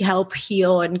and help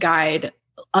heal and guide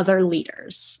other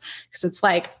leaders. Because it's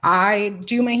like, I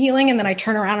do my healing and then I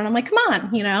turn around and I'm like, come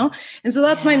on, you know? And so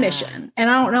that's my mission.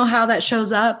 And I don't know how that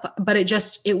shows up, but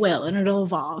it will, and it'll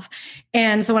evolve.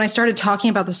 And so when I started talking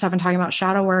about this stuff and talking about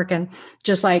shadow work and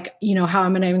just like, you know, how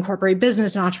I'm going to incorporate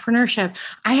business and entrepreneurship,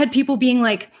 I had people being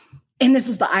like, and this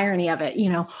is the irony of it, you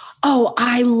know, oh,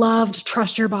 I loved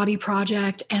Trust Your Body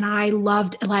Project. And I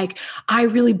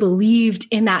really believed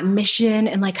in that mission.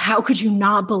 And like, how could you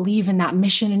not believe in that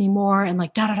mission anymore? And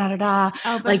like, Oh,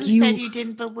 but like you said you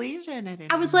didn't believe in it anymore.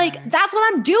 I was like, that's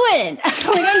what I'm doing. Like,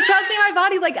 I'm trusting my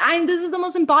body. Like this is the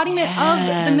most embodiment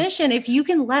of the mission. If you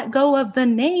can let go of the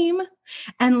name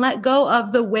and let go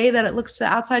of the way that it looks to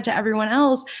outside to everyone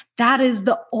else, that is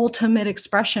the ultimate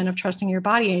expression of trusting your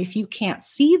body. And if you can't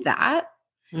see that,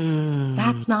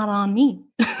 that's not on me.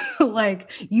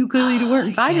 Like, you clearly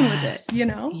weren't vibing with it, you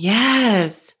know?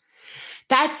 Yes.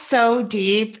 That's so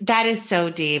deep. That is so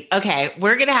deep. Okay.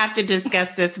 We're going to have to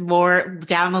discuss this more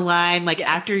down the line, like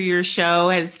after your show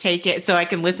has taken, so I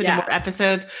can listen to more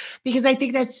episodes, because I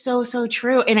think that's so, so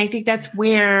true. And I think that's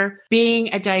where being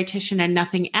a dietitian and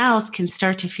nothing else can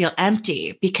start to feel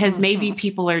empty, because maybe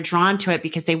people are drawn to it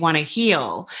because they want to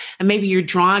heal. And maybe you're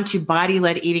drawn to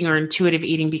body-led eating or intuitive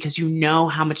eating because you know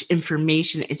how much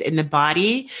information is in the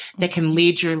body that can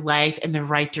lead your life in the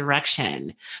right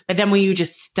direction. But then when you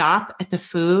just stop at the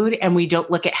food and we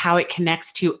don't look at how it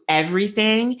connects to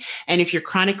everything. And if you're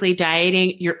chronically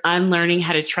dieting, you're unlearning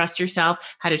how to trust yourself,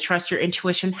 how to trust your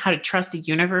intuition, how to trust the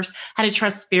universe, how to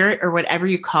trust spirit, or whatever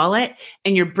you call it.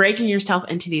 And you're breaking yourself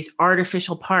into these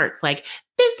artificial parts like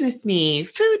business me,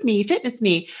 food me, fitness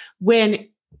me, when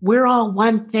we're all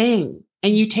one thing.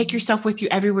 And you take yourself with you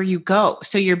everywhere you go.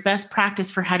 So your best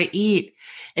practice for how to eat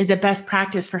is the best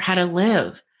practice for how to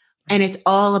live. And it's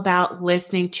all about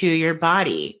listening to your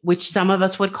body, which some of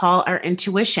us would call our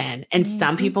intuition, and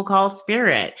some people call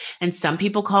spirit, and some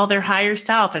people call their higher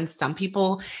self. And some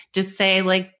people just say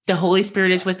like the Holy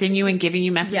Spirit is within you and giving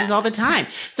you messages all the time.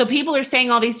 So people are saying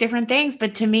all these different things,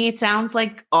 but to me, it sounds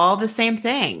like all the same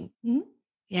thing.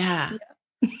 Yeah.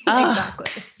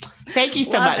 Exactly. Thank you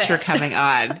so much for coming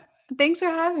on. Thanks for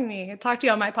having me. I'll talk to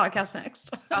you on my podcast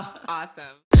next. Oh, awesome.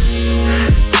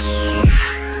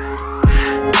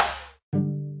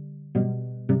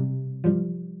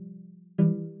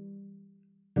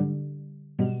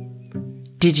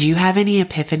 Did you have any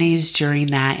epiphanies during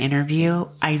that interview?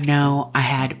 I know I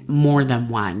had more than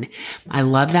one. I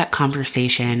love that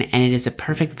conversation, and it is a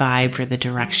perfect vibe for the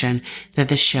direction that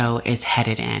the show is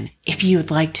headed in. If you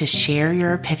would like to share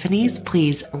your epiphanies,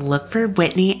 please look for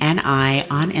Whitney and I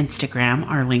on Instagram.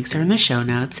 Our links are in the show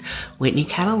notes. Whitney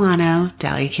Catalano,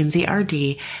 Dahlia Kinsey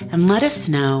RD, and let us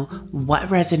know what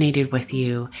resonated with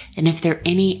you and if there are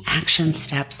any action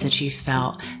steps that you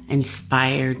felt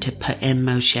inspired to put in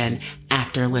motion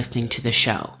after listening to the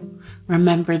show.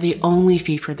 Remember, the only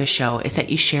fee for the show is that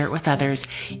you share it with others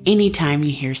anytime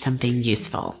you hear something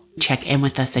useful. Check in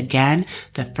with us again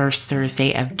the first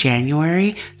Thursday of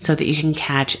January so that you can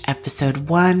catch episode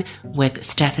 1 with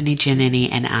Stephanie Giannini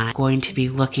and I. Going to be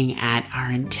looking at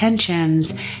our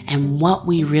intentions and what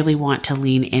we really want to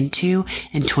lean into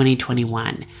in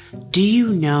 2021. Do you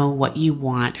know what you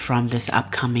want from this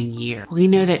upcoming year? We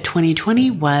know that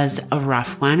 2020 was a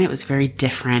rough one. It was very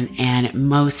different, and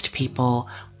most people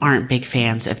aren't big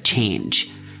fans of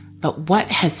change. But what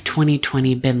has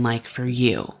 2020 been like for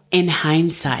you? In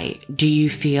hindsight, do you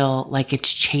feel like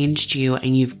it's changed you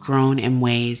and you've grown in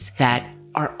ways that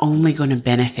are only going to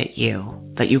benefit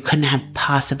you, that you couldn't have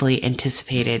possibly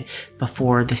anticipated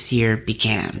before this year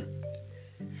began?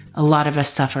 A lot of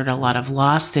us suffered a lot of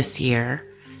loss this year.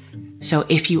 So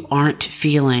if you aren't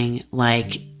feeling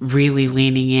like really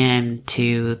leaning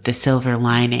into the silver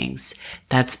linings,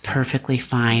 that's perfectly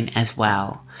fine as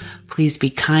well. Please be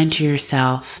kind to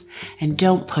yourself and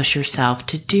don't push yourself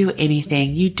to do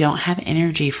anything you don't have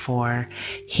energy for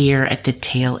here at the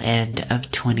tail end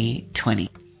of 2020.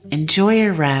 Enjoy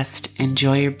your rest,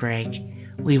 enjoy your break.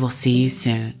 We will see you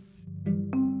soon.